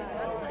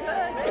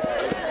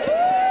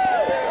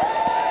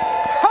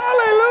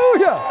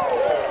 Hallelujah.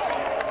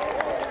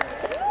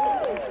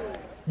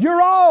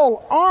 You're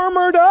all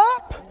armored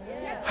up.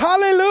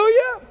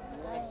 Hallelujah.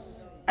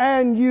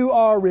 And you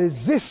are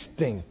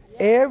resisting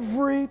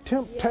every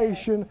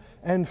temptation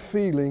and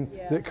feeling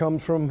that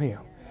comes from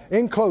him.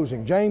 In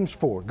closing, James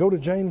 4. Go to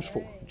James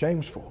 4.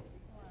 James 4.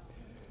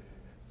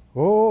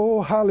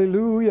 Oh,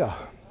 hallelujah.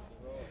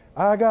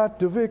 I got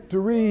the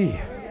victory.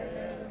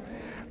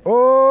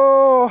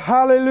 Oh,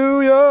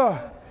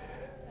 hallelujah.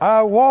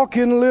 I walk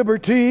in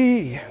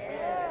liberty.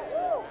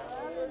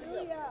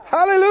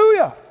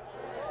 Hallelujah.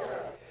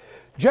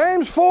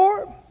 James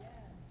 4,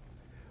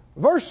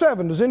 verse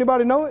 7. Does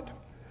anybody know it?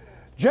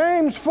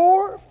 James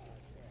 4,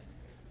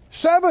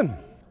 7.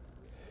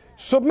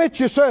 Submit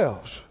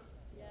yourselves.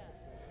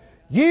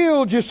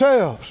 Yield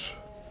yourselves.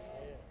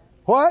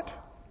 What?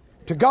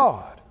 To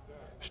God.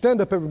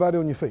 Stand up, everybody,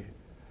 on your feet.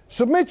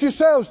 Submit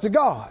yourselves to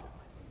God.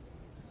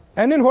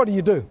 And then what do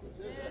you do?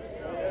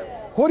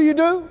 What do you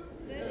do?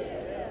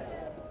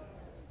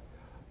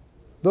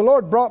 The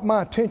Lord brought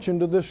my attention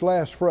to this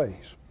last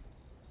phrase.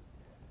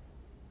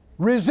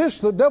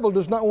 Resist. The devil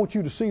does not want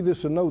you to see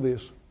this and know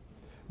this,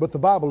 but the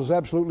Bible is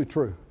absolutely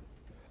true.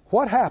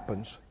 What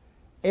happens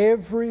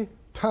every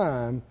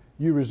time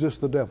you resist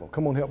the devil?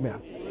 Come on, help me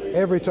out.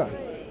 Every time.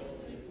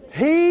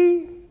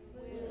 He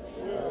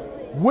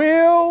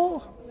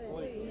will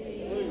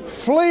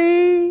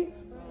flee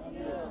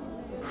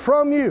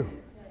from you.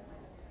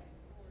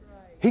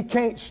 He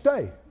can't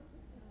stay.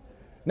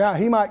 Now,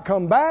 he might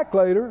come back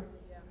later,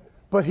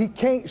 but he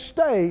can't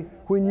stay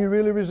when you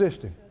really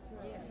resist him.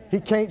 He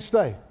can't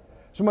stay.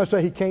 Somebody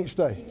say he can't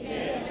stay.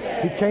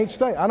 He can't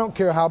stay. I don't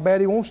care how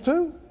bad he wants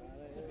to.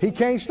 He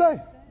can't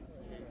stay.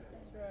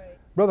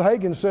 Brother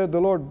Hagin said the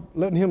Lord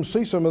letting him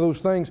see some of those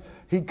things,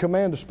 he'd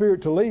command the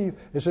spirit to leave.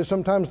 It says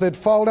sometimes they'd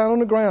fall down on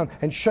the ground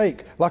and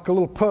shake like a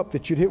little pup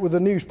that you'd hit with a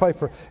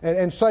newspaper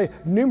and say,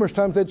 numerous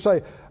times they'd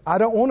say, I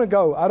don't want to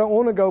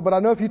go, but I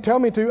know if you tell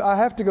me to, I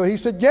have to go. He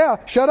said, yeah,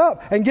 shut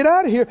up and get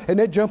out of here. And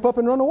they'd jump up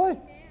and run away.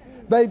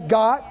 They've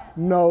got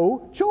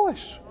no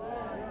choice.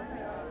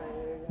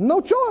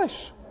 No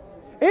choice.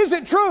 Is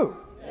it true?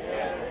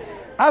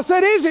 I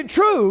said, is it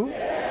true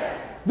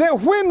that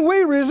when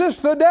we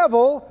resist the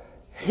devil,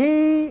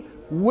 he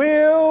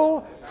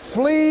will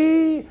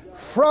flee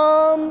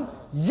from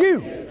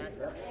you?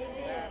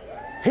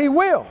 He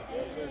will.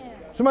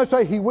 Somebody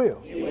say he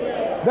will.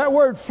 That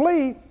word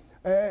flee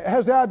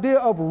has the idea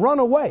of run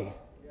away.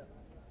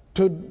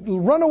 To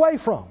run away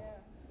from.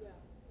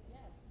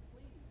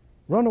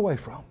 Run away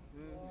from.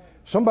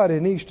 Somebody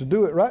needs to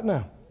do it right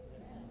now.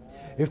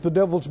 If the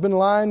devil's been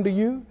lying to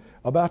you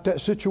about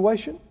that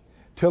situation,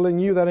 telling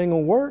you that ain't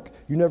going to work,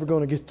 you're never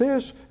going to get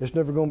this, it's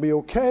never going to be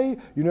okay,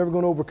 you're never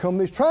going to overcome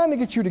this, trying to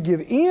get you to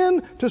give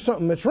in to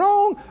something that's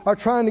wrong, or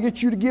trying to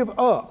get you to give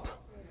up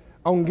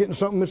on getting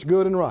something that's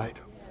good and right.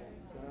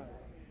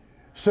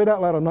 Say it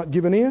out loud. I'm not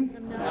giving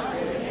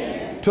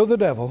in to the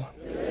devil.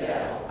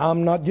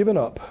 I'm not giving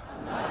up.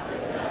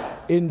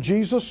 In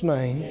Jesus'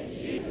 name.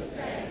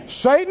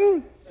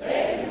 Satan,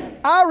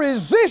 I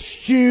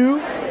resist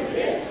you.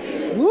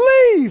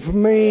 Leave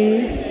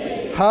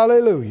me.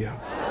 Hallelujah.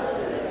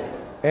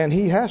 And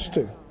he has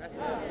to.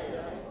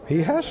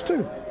 He has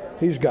to.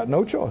 He's got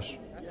no choice.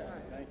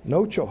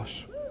 No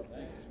choice.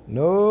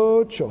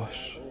 No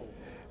choice.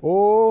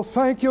 Oh,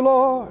 thank you,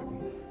 Lord.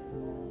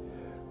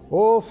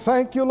 Oh,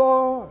 thank you,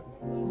 Lord.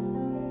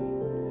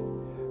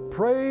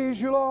 Praise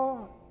you,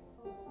 Lord.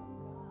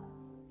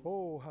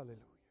 Oh, hallelujah.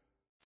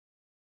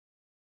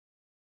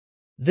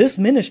 This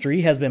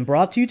ministry has been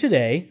brought to you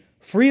today,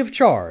 free of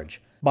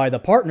charge, by the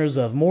partners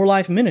of More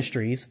Life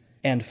Ministries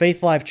and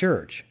Faith Life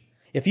Church.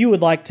 If you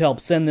would like to help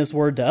send this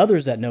word to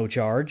others at no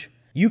charge,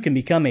 you can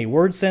become a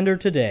word sender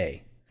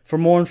today. For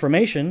more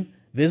information,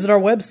 visit our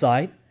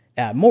website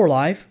at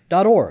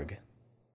morelife.org.